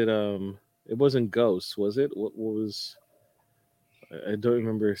 Was it? It wasn't Ghosts, was it? What was? I don't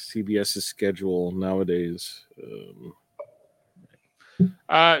remember CBS's schedule nowadays. Do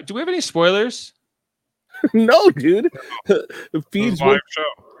we have any spoilers? No, dude. Feeds live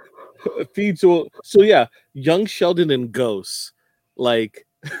show. Feeds will. So yeah, Young Sheldon and Ghosts, like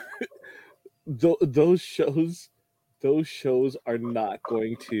those shows. Those shows are not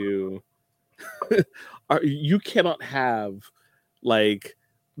going to. You cannot have like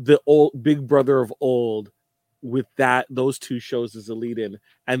the old Big Brother of old with those 2 shows as a lead-in,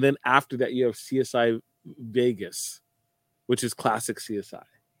 and then after that you have CSI Vegas, which is classic CSI.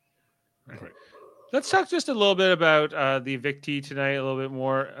 Right. Let's talk just a little bit about the evictee tonight, a little bit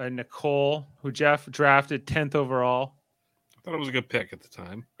more. Nicole, who Jeff drafted 10th overall. I thought it was a good pick at the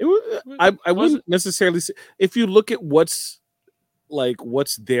time. It was. I wouldn't necessarily say, if you look at what's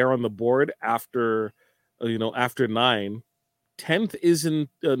there on the board after, after 9, 10th isn't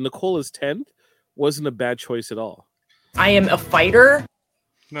Nicole is 10th. Wasn't a bad choice at all. I am a fighter.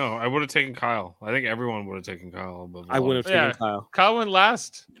 No, I would have taken Kyle. I think everyone would have taken Kyle. I would have taken Kyle. Kyle went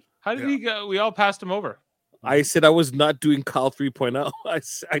last. How did he go? We all passed him over. I said I was not doing Kyle 3.0. I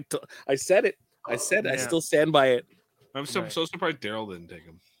said it. I said I still stand by it. I'm so surprised Daryl didn't take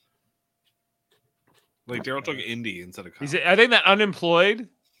him. Like Daryl took Indy instead of Kyle. I think that unemployed.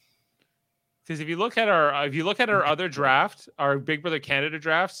 Because if you look at our other draft, our Big Brother Canada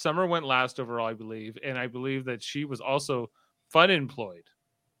draft, Summer went last overall, I believe, and I believe that she was also unemployed.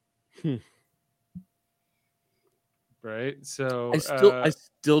 Right. So I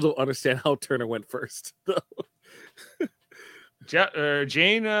still don't understand how Turner went first.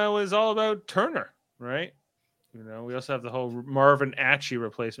 Jane was all about Turner, right? We also have the whole Marvin Atchie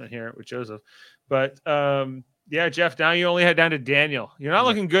replacement here with Joseph, but yeah, Jeff. Now you only head down to Daniel. You're not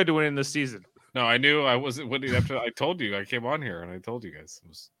looking good to win this season. No, I knew I wasn't winning after I told you. I came on here and I told you guys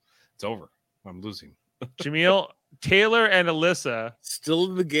it's over. I'm losing. Jameel, Taylor, and Alyssa still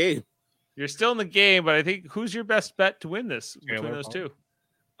in the game. You're still in the game, but I think who's your best bet to win this between those 2?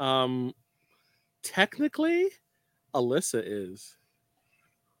 Technically, Alyssa is.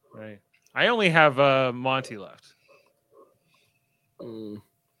 Right. I only have Monty left. I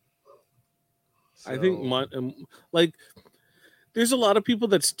think there's a lot of people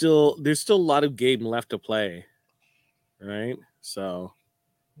there's still a lot of game left to play, right? So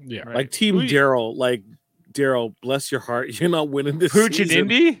yeah, like Team Daryl, bless your heart, you're not winning this Pooch season.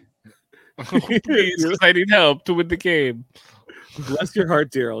 and Indy. Please, because I need help to win the game. Bless your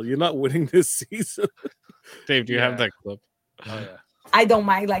heart, Daryl, you're not winning this season. Dave, do you have that clip? Oh yeah. I don't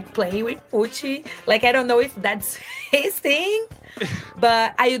mind playing with Poochie. I don't know if that's his thing,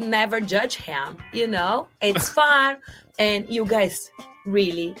 but I would never judge him. It's fun, and you guys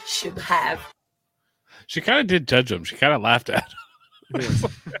really should have. She kind of did judge him. She kind of laughed at him.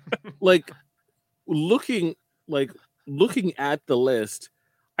 looking at the list,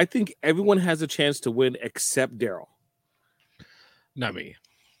 I think everyone has a chance to win except Daryl. Not me.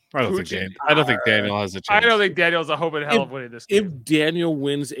 I don't think Daniel has a chance. I don't think Daniel's a hope in hell of winning this game. If Daniel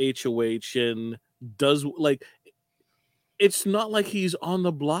wins HOH and does it's not like he's on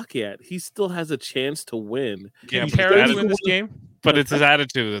the block yet. He still has a chance to win. Can Terry win this game? But it's his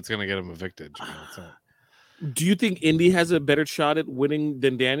attitude that's going to get him evicted. Do you think Indy has a better shot at winning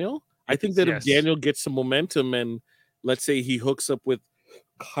than Daniel? I think that if Daniel gets some momentum and let's say he hooks up with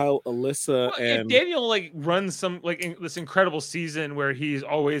Kyle, Alyssa, and if Daniel runs some this incredible season where he's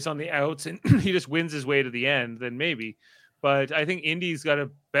always on the outs and he just wins his way to the end, then maybe. But I think Indy's got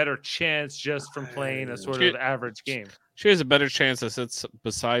a better chance just from playing a sort of average game. She has a better chance to sit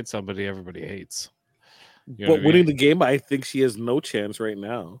beside somebody everybody hates. But winning the game, I think she has no chance right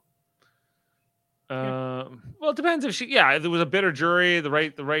now. Well, it depends if there was a bitter jury, the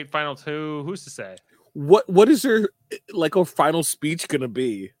right final 2. Who's to say? What is her her final speech gonna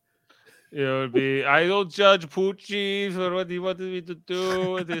be? It would be, I don't judge Poochie for what he wanted me to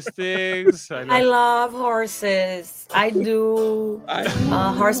do with his things. I love horses. I do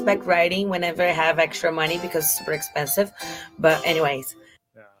horseback riding whenever I have extra money because it's super expensive. But anyways.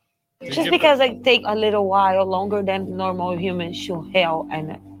 Just because I take a little while longer than normal humans to heal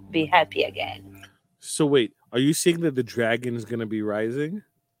and be happy again. So wait, are you saying that the dragon is going to be rising?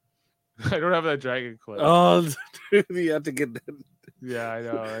 I don't have that dragon clip. Oh, you have to get that. Yeah, I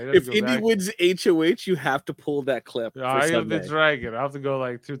know. Right? If Indy wins HOH, you have to pull that clip. I have Sunday. to drag it. I have to go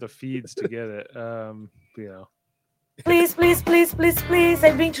like through the feeds to get it. You know. Please, please, please, please, please.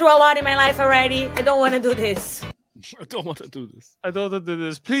 I've been through a lot in my life already. I don't want to do this. I don't want to do this. I don't want to do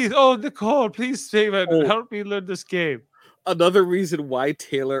this. Please, oh Nicole, please save it. Oh. Help me learn this game. Another reason why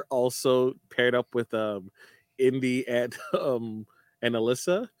Taylor also paired up with Indy and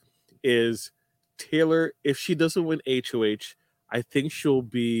Alyssa is Taylor, if she doesn't win HOH, I think she'll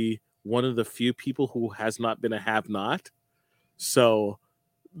be one of the few people who has not been a have-not. So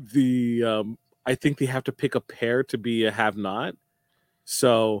I think they have to pick a pair to be a have-not.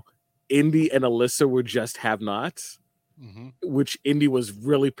 So Indy and Alyssa were just have-nots, which Indy was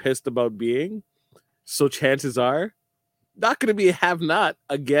really pissed about being. So chances are not going to be a have-not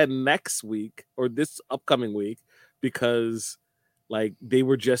again next week or this upcoming week because like they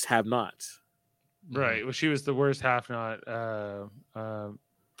were just have-nots. Right. Well, she was the worst have-not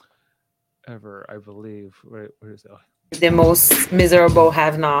ever, I believe. Where is that? The most miserable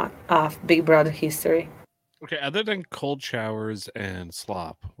have-not of Big Brother history. Okay, other than cold showers and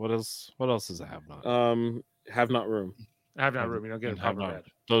slop, what else is a have-not? Have-not room. Have-not room. You don't get a proper bed.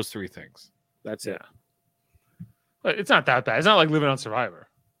 Those three things. That's it. But it's not that bad. It's not like living on Survivor.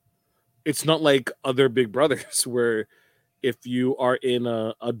 It's not like other Big Brothers where if you are in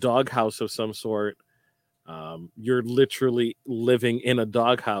a doghouse of some sort, you're literally living in a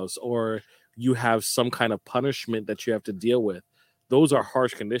doghouse or you have some kind of punishment that you have to deal with. Those are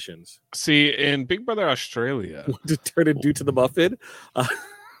harsh conditions. See, in Big Brother Australia, what did Turner do to the muffin?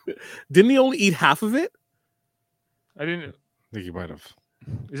 Didn't he only eat half of it? I didn't I think you might have.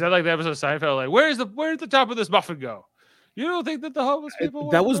 Is that like the episode of Seinfeld? Like, where's the top of this muffin go? You don't think that the homeless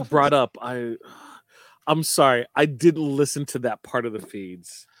people that was brought up? I'm sorry, I didn't listen to that part of the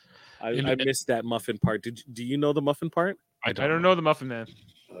feeds. I missed that muffin part. Do you know the muffin part? I don't know the Muffin Man.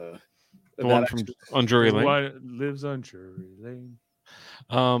 The one from on Drury Lane. One lives on Drury Lane.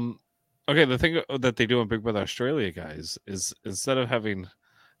 Okay, the thing that they do in Big Brother Australia, guys, is instead of having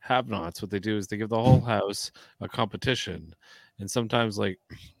have-nots, what they do is they give the whole house a competition, and sometimes like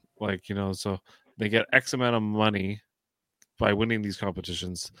so they get X amount of money by winning these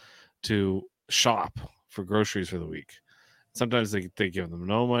competitions to shop for groceries for the week. Sometimes they give them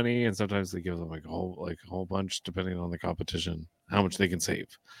no money, and sometimes they give them like a whole bunch, depending on the competition, how much they can save.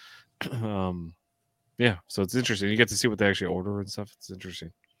 Yeah, so it's interesting. You get to see what they actually order and stuff. It's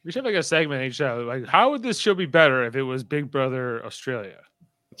interesting. We should have like a segment each show. Like, how would this show be better if it was Big Brother Australia?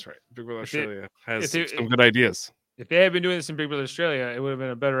 That's right. Big Brother Australia has some good ideas. If they had been doing this in Big Brother Australia, it would have been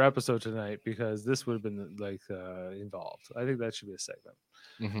a better episode tonight because this would have been like involved. I think that should be a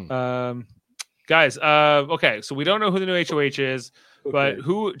segment. Guys, okay, so we don't know who the new HOH is, but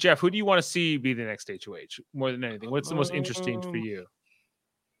Jeff, who do you want to see be the next HOH more than anything? What's the most interesting for you?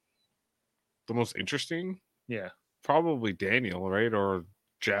 The most interesting? Yeah. Probably Daniel, right? Or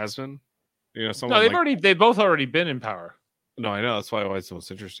Jasmine. You know, someone. No, they've both already been in power. No, I know. That's why it's the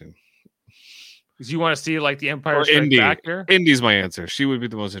most interesting. Because you want to see like the Empire Strike Indy. Back here? Indy's my answer. She would be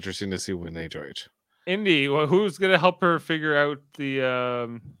the most interesting to see win HOH. Indy, well, who's gonna help her figure out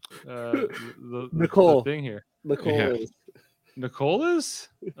the Nicole the thing here? Nicole is.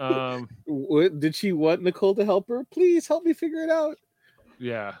 What, did she want Nicole to help her? Please help me figure it out.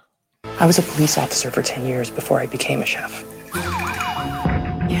 Yeah. I was a police officer for 10 years before I became a chef.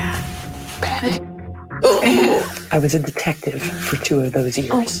 Yeah. I was a detective for 2 of those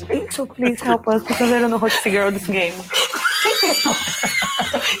years. So please help us because I don't know how to figure out this game.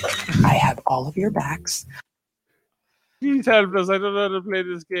 I have all of your backs. Please help us. I don't know how to play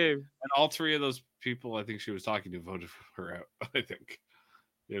this game. And all 3 of those people I think she was talking to voted her out. I think.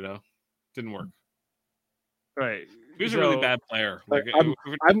 Didn't work. Right. He was a really bad player. Like,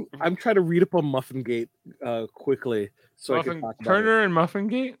 I'm trying to read up on Muffingate quickly so I can talk about Turner and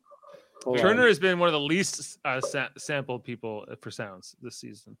Muffingate. Hold Turner on. has been one of the least sampled people for sounds this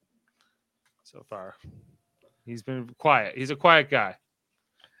season so far. He's been quiet. He's a quiet guy.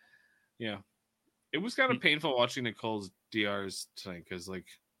 Yeah. It was kind of painful watching Nicole's DRs tonight because, like,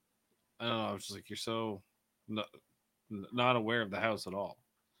 I don't know. I was just like, you're so not aware of the house at all.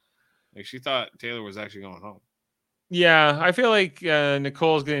 Like, she thought Taylor was actually going home. Yeah, I feel like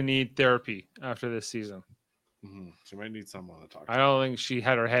Nicole's going to need therapy after this season. Mm-hmm. She might need someone to talk to. I don't think she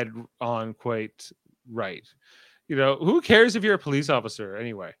had her head on quite right. You know, who cares if you're a police officer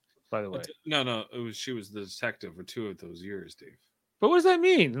anyway, by the way? No. She was the detective for 2 of those years, Dave. But what does that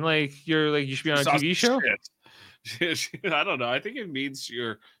mean? Like, you should be on a TV show? I don't know. I think it means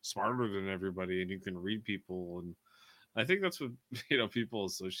you're smarter than everybody and you can read people. And I think that's what, people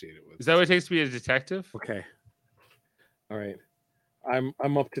associate it with. Is that what it takes to be a detective? Okay. All right.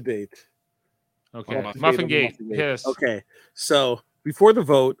 I'm up to date. Okay, I'm up to date Muffin on the Gate. Muffin Gate. Yes. Okay, so before the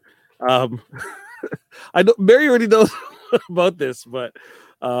vote, I know Mary already knows about this, but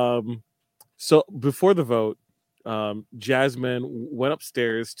so before the vote, Jasmine went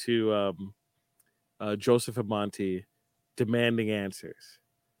upstairs to Joseph and Monty, demanding answers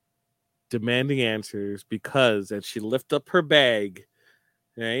because as she lifted up her bag,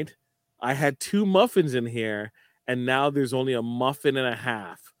 right? I had 2 muffins in here, and now there's only a muffin and a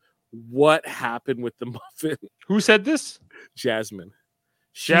half. What happened with the muffin? Who said this? Jasmine.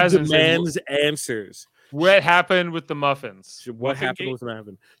 She Jasmine demands says, answers. What happened with the muffins? What Muffin happened Gate? with the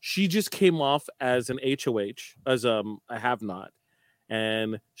muffin? She just came off as an HOH, as a have not,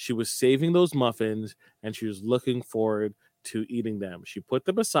 and she was saving those muffins, and she was looking forward to eating them. She put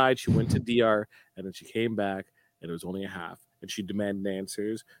them aside. She went to DR, and then she came back, and it was only a half. And she demanded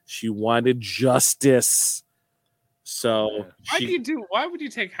answers. She wanted justice. So why would you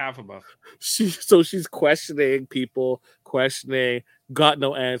take half a muffin? She's questioning people, got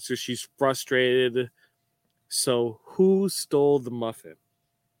no answer. She's frustrated. So who stole the muffin?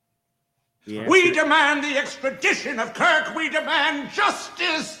 We demand the extradition of Kirk. We demand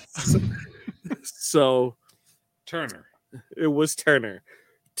justice. So Turner. It was Turner.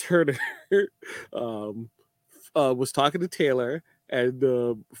 Turner was talking to Taylor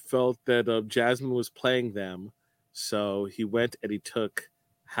and felt that Jasmine was playing them. So he went and he took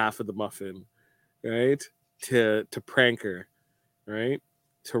half of the muffin, right? To prank her, right?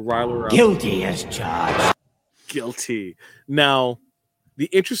 To rile her up. Guilty as charged. Guilty. Now, the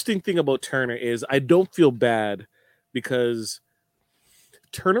interesting thing about Turner is I don't feel bad because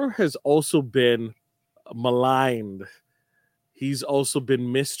Turner has also been maligned. He's also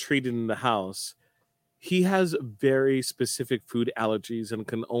been mistreated in the house. He has very specific food allergies and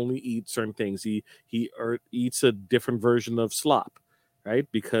can only eat certain things. He eats a different version of slop, right?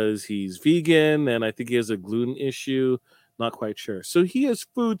 Because he's vegan and I think he has a gluten issue. Not quite sure. So he has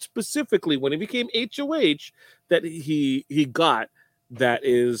food specifically when he became HOH that he got that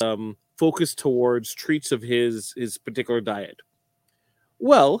is focused towards treats of his particular diet.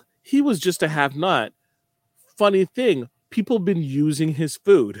 Well, he was just a have-not. Funny thing, people have been using his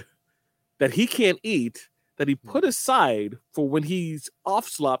food that he can't eat, that he put aside for when he's off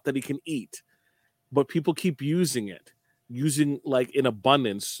slop that he can eat. But people keep using like in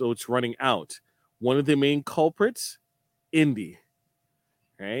abundance, so it's running out. One of the main culprits, Indy,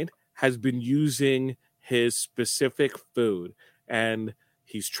 right, has been using his specific food. And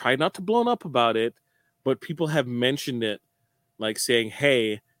he's tried not to blow up about it, but people have mentioned it, like saying,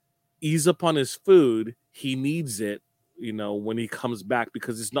 hey, ease up on his food. He needs it, when he comes back,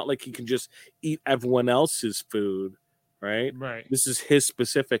 because it's not like he can just eat everyone else's food, right? Right. This is his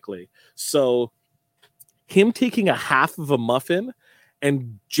specifically. So him taking a half of a muffin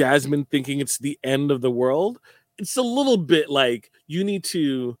and Jasmine thinking it's the end of the world, it's a little bit like you need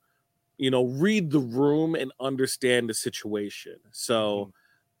to, read the room and understand the situation. So,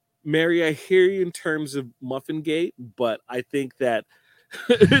 Mary, I hear you in terms of Muffin Gate, but I think that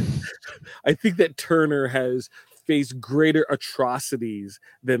Turner has faced greater atrocities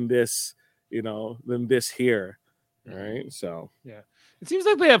than this, here. All right. So yeah, it seems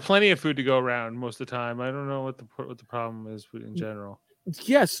like they have plenty of food to go around most of the time. I don't know what the problem is in general.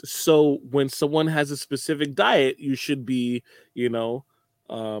 Yes. So when someone has a specific diet, you should be,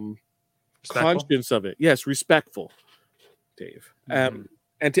 conscious of it. Yes, respectful, Dave. And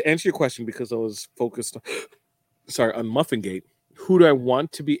to answer your question, because I was focused, on Muffin Gate, who do I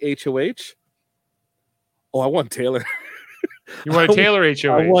want to be HOH? Oh, I want Taylor. You want Taylor HOH?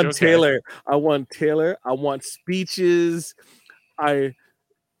 I want okay. Taylor. I want Taylor. I want speeches.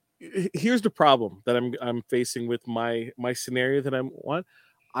 Here's the problem that I'm facing with my scenario that I want.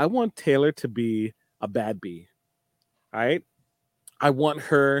 I want Taylor to be a bad bee. All right. I want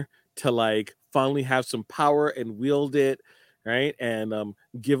her to finally have some power and wield it, right? And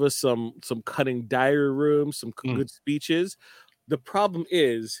give us some cutting diary rooms, some good speeches. The problem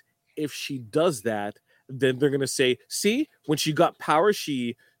is if she does that, then they're gonna say, see, when she got power,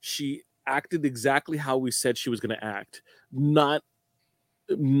 she acted exactly how we said she was gonna act, not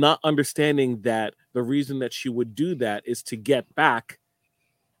understanding that the reason that she would do that is to get back.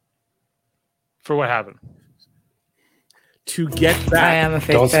 For what happened? To get back. I am a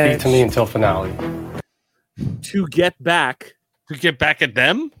fake Don't bitch. speak to me until finale. To get back. To get back at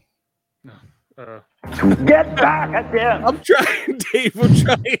them? Get back at them. I'm trying, Dave. I'm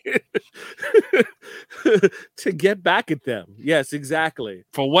trying to get back at them. Yes, exactly.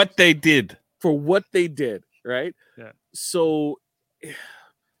 For what they did. For what they did, right? Yeah. So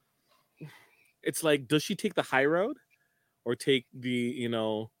it's like, does she take the high road? or take the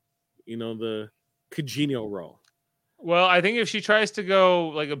the congenial role? Well, I think if she tries to go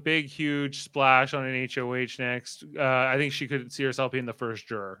like a big, huge splash on an HOH next, I think she could see herself being the first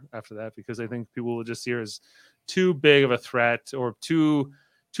juror after that, because I think people will just see her as too big of a threat or too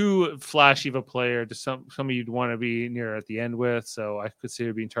flashy of a player to somebody you'd want to be near at the end with. So I could see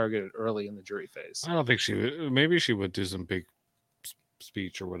her being targeted early in the jury phase. I don't think she would. Maybe she would do some big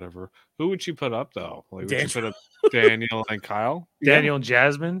speech or whatever. Who would she put up though? Like, would she put up Daniel and Kyle? Daniel and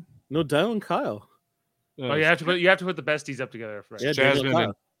Jasmine? No, Daniel and Kyle. Oh, you have to put the besties up together. Right? Yeah,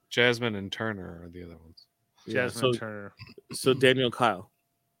 Jasmine and Turner are the other ones. Jasmine and Turner. So Daniel and Kyle.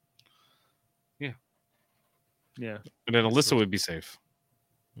 Yeah. Yeah. And then Alyssa would be safe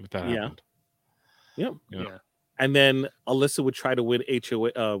if that happened. Yep. Yeah. And then Alyssa would try to win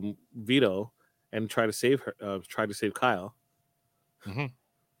HOA veto and try to save her. Try to save Kyle. Mm-hmm.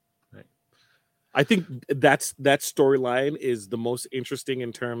 Right. I think that storyline is the most interesting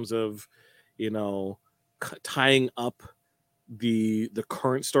in terms of, tying up the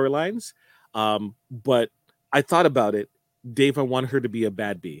current storylines. But I thought about it, Dave. I want her to be a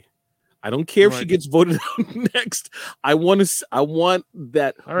bad bee. I don't care if she gets voted out next. I want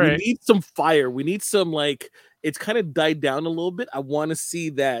that. All right. We need some fire. We need some, it's kind of died down a little bit. I want to see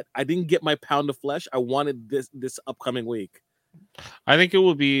that. I didn't get my pound of flesh. I wanted this upcoming week. I think it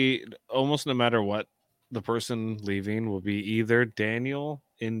will be almost no matter what, the person leaving will be either Daniel,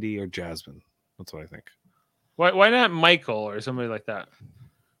 Indy, or Jasmine. That's what I think. Why not Michael or somebody like that?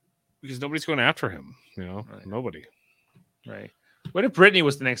 Because nobody's going after him. Nobody. Right. What if Brittany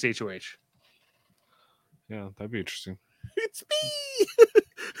was the next HOH? Yeah, that'd be interesting. It's me.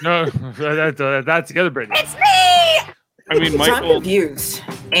 No, that's the other Brittany. It's me. I mean, So I'm Michael. confused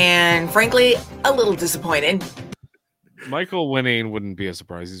and frankly a little disappointed. Michael winning wouldn't be a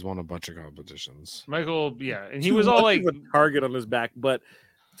surprise. He's won a bunch of competitions. Michael, yeah, and he was all like a target on his back, but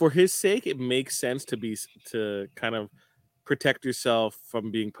for his sake, it makes sense to kind of protect yourself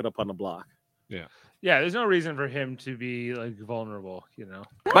from being put up on the block. Yeah. Yeah, there's no reason for him to be vulnerable,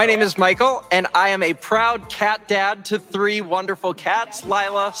 My name is Michael, and I am a proud cat dad to 3 wonderful cats,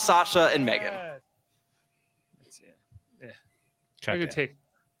 Lila, Sasha, and Megan. I could take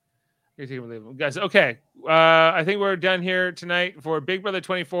him or leave him. Guys, okay. I think we're done here tonight for Big Brother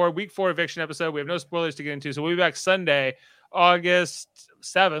 24, Week 4 eviction episode. We have no spoilers to get into, so we'll be back Sunday, August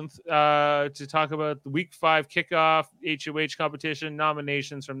 7th, to talk about the Week 5 kickoff, HOH competition,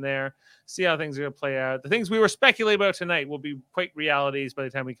 nominations from there, see how things are going to play out. The things we were speculating about tonight will be quite realities by the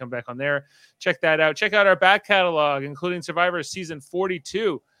time we come back on there. Check that out. Check out our back catalog, including Survivor Season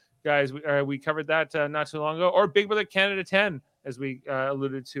 42. Guys, we covered that not too long ago, or Big Brother Canada 10, as we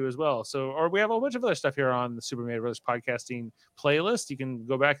alluded to as well. Or we have a bunch of other stuff here on the Super Mario Bros. Podcasting playlist. You can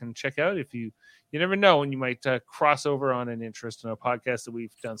go back and check out if you never know when you might cross over on an interest in a podcast that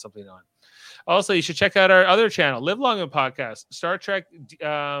we've done something on. Also, you should check out our other channel, Live Long and Podcast, Star Trek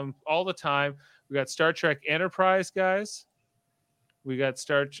all the time. We got Star Trek Enterprise, guys. We got it's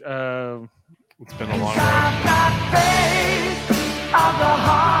been a long ride.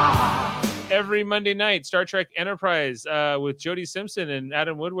 Every Monday night, Star Trek Enterprise with Jody Simpson and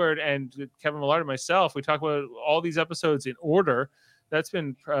Adam Woodward and Kevin Millard and myself. We talk about all these episodes in order. That's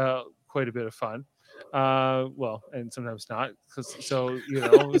been quite a bit of fun. And sometimes not.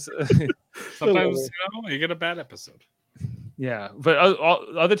 Sometimes you get a bad episode. Yeah, but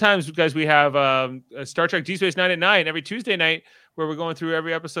other times, guys, we have Star Trek Deep Space Nine at 9 every Tuesday night, where we're going through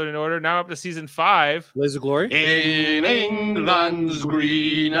every episode in order. Now up to season 5. Blaze of Glory. In England's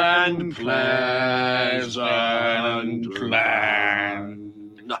green and pleasant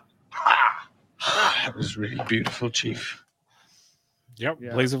land. That was really beautiful, Chief. Yep,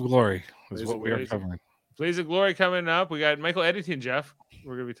 Yeah. Blaze of Glory is Blaze what of we are Glory. covering. Blaze of Glory coming up. We got Michael Eddington, Jeff.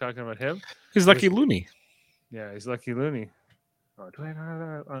 We're going to be talking about him. He's Lucky Looney. Yeah, he's Lucky Looney. Oh, do I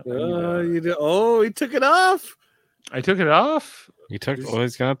know Oh, he took it off. I took it off. He's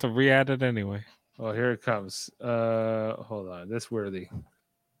gonna have to re-add it anyway. Oh, here it comes. Hold on. That's worthy.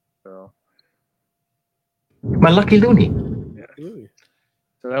 So, My lucky loony.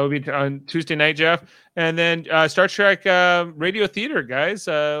 so that would be on Tuesday night, Jeff. And then Star Trek Radio Theater, guys,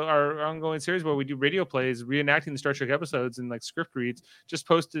 our ongoing series where we do radio plays, reenacting the Star Trek episodes and script reads. Just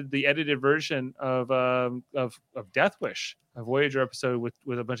posted the edited version of Death Wish, a Voyager episode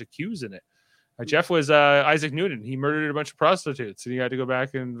with a bunch of cues in it. Jeff was Isaac Newton. He murdered a bunch of prostitutes, and he had to go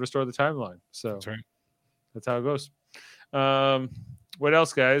back and restore the timeline. So that's right. That's how it goes. What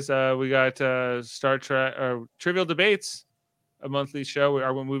else, guys? We got Star Trek Trivial Debates, a monthly show. We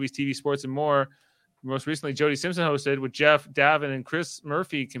are movies, TV, sports, and more. most recently Jody Simpson hosted with Jeff Davin and Chris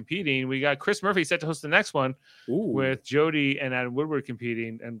Murphy competing. We got Chris Murphy set to host the next one with Jody and Adam Woodward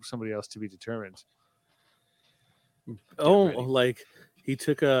competing and somebody else to be determined. Like he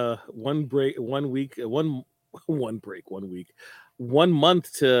took one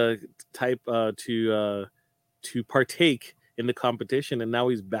month to partake in the competition, and now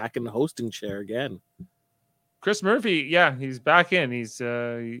he's back in the hosting chair again. Chris Murphy, yeah, he's back in. He's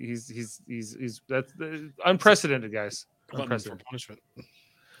that's unprecedented, guys. Unprecedented punishment.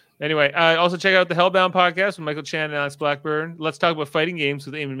 Anyway, also check out the Hellbound podcast with Michael Chan and Alex Blackburn. Let's talk about fighting games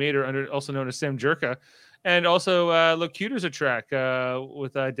with Eamon Mader, also known as Sam Jerka, and also Locutor's a Track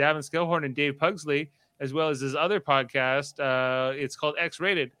with Davin Skellhorn and Dave Pugsley, as well as his other podcast. It's called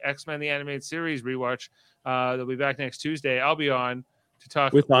X-Rated, X-Men the Animated Series Rewatch. They'll be back next Tuesday. I'll be on to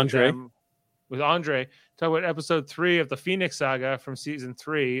talk with Andre. Talk about episode 3 of the Phoenix Saga from season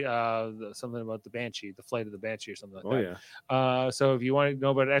 3. Something about the Banshee, the flight of the Banshee, or something like that. Yeah. So if you want to know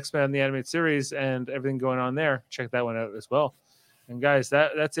about X-Men the Animated Series and everything going on there, check that one out as well. And guys,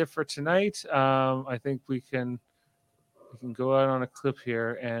 that's it for tonight. I think we can go out on a clip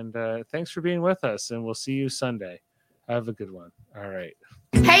here. And thanks for being with us. And we'll see you Sunday. Have a good one. All right.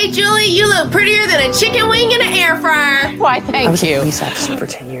 Hey, Julie, you look prettier than a chicken wing in an air fryer. Why, I thank was you. a police officer for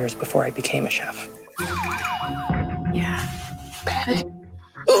 10 years before I became a chef. Yeah.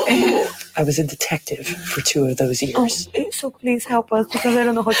 I was a detective for 2 of those years. So please help us because I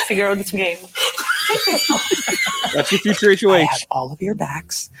don't know how to figure out this game. That's your future HOH. I have all of your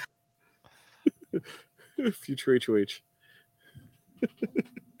backs. Future HOH.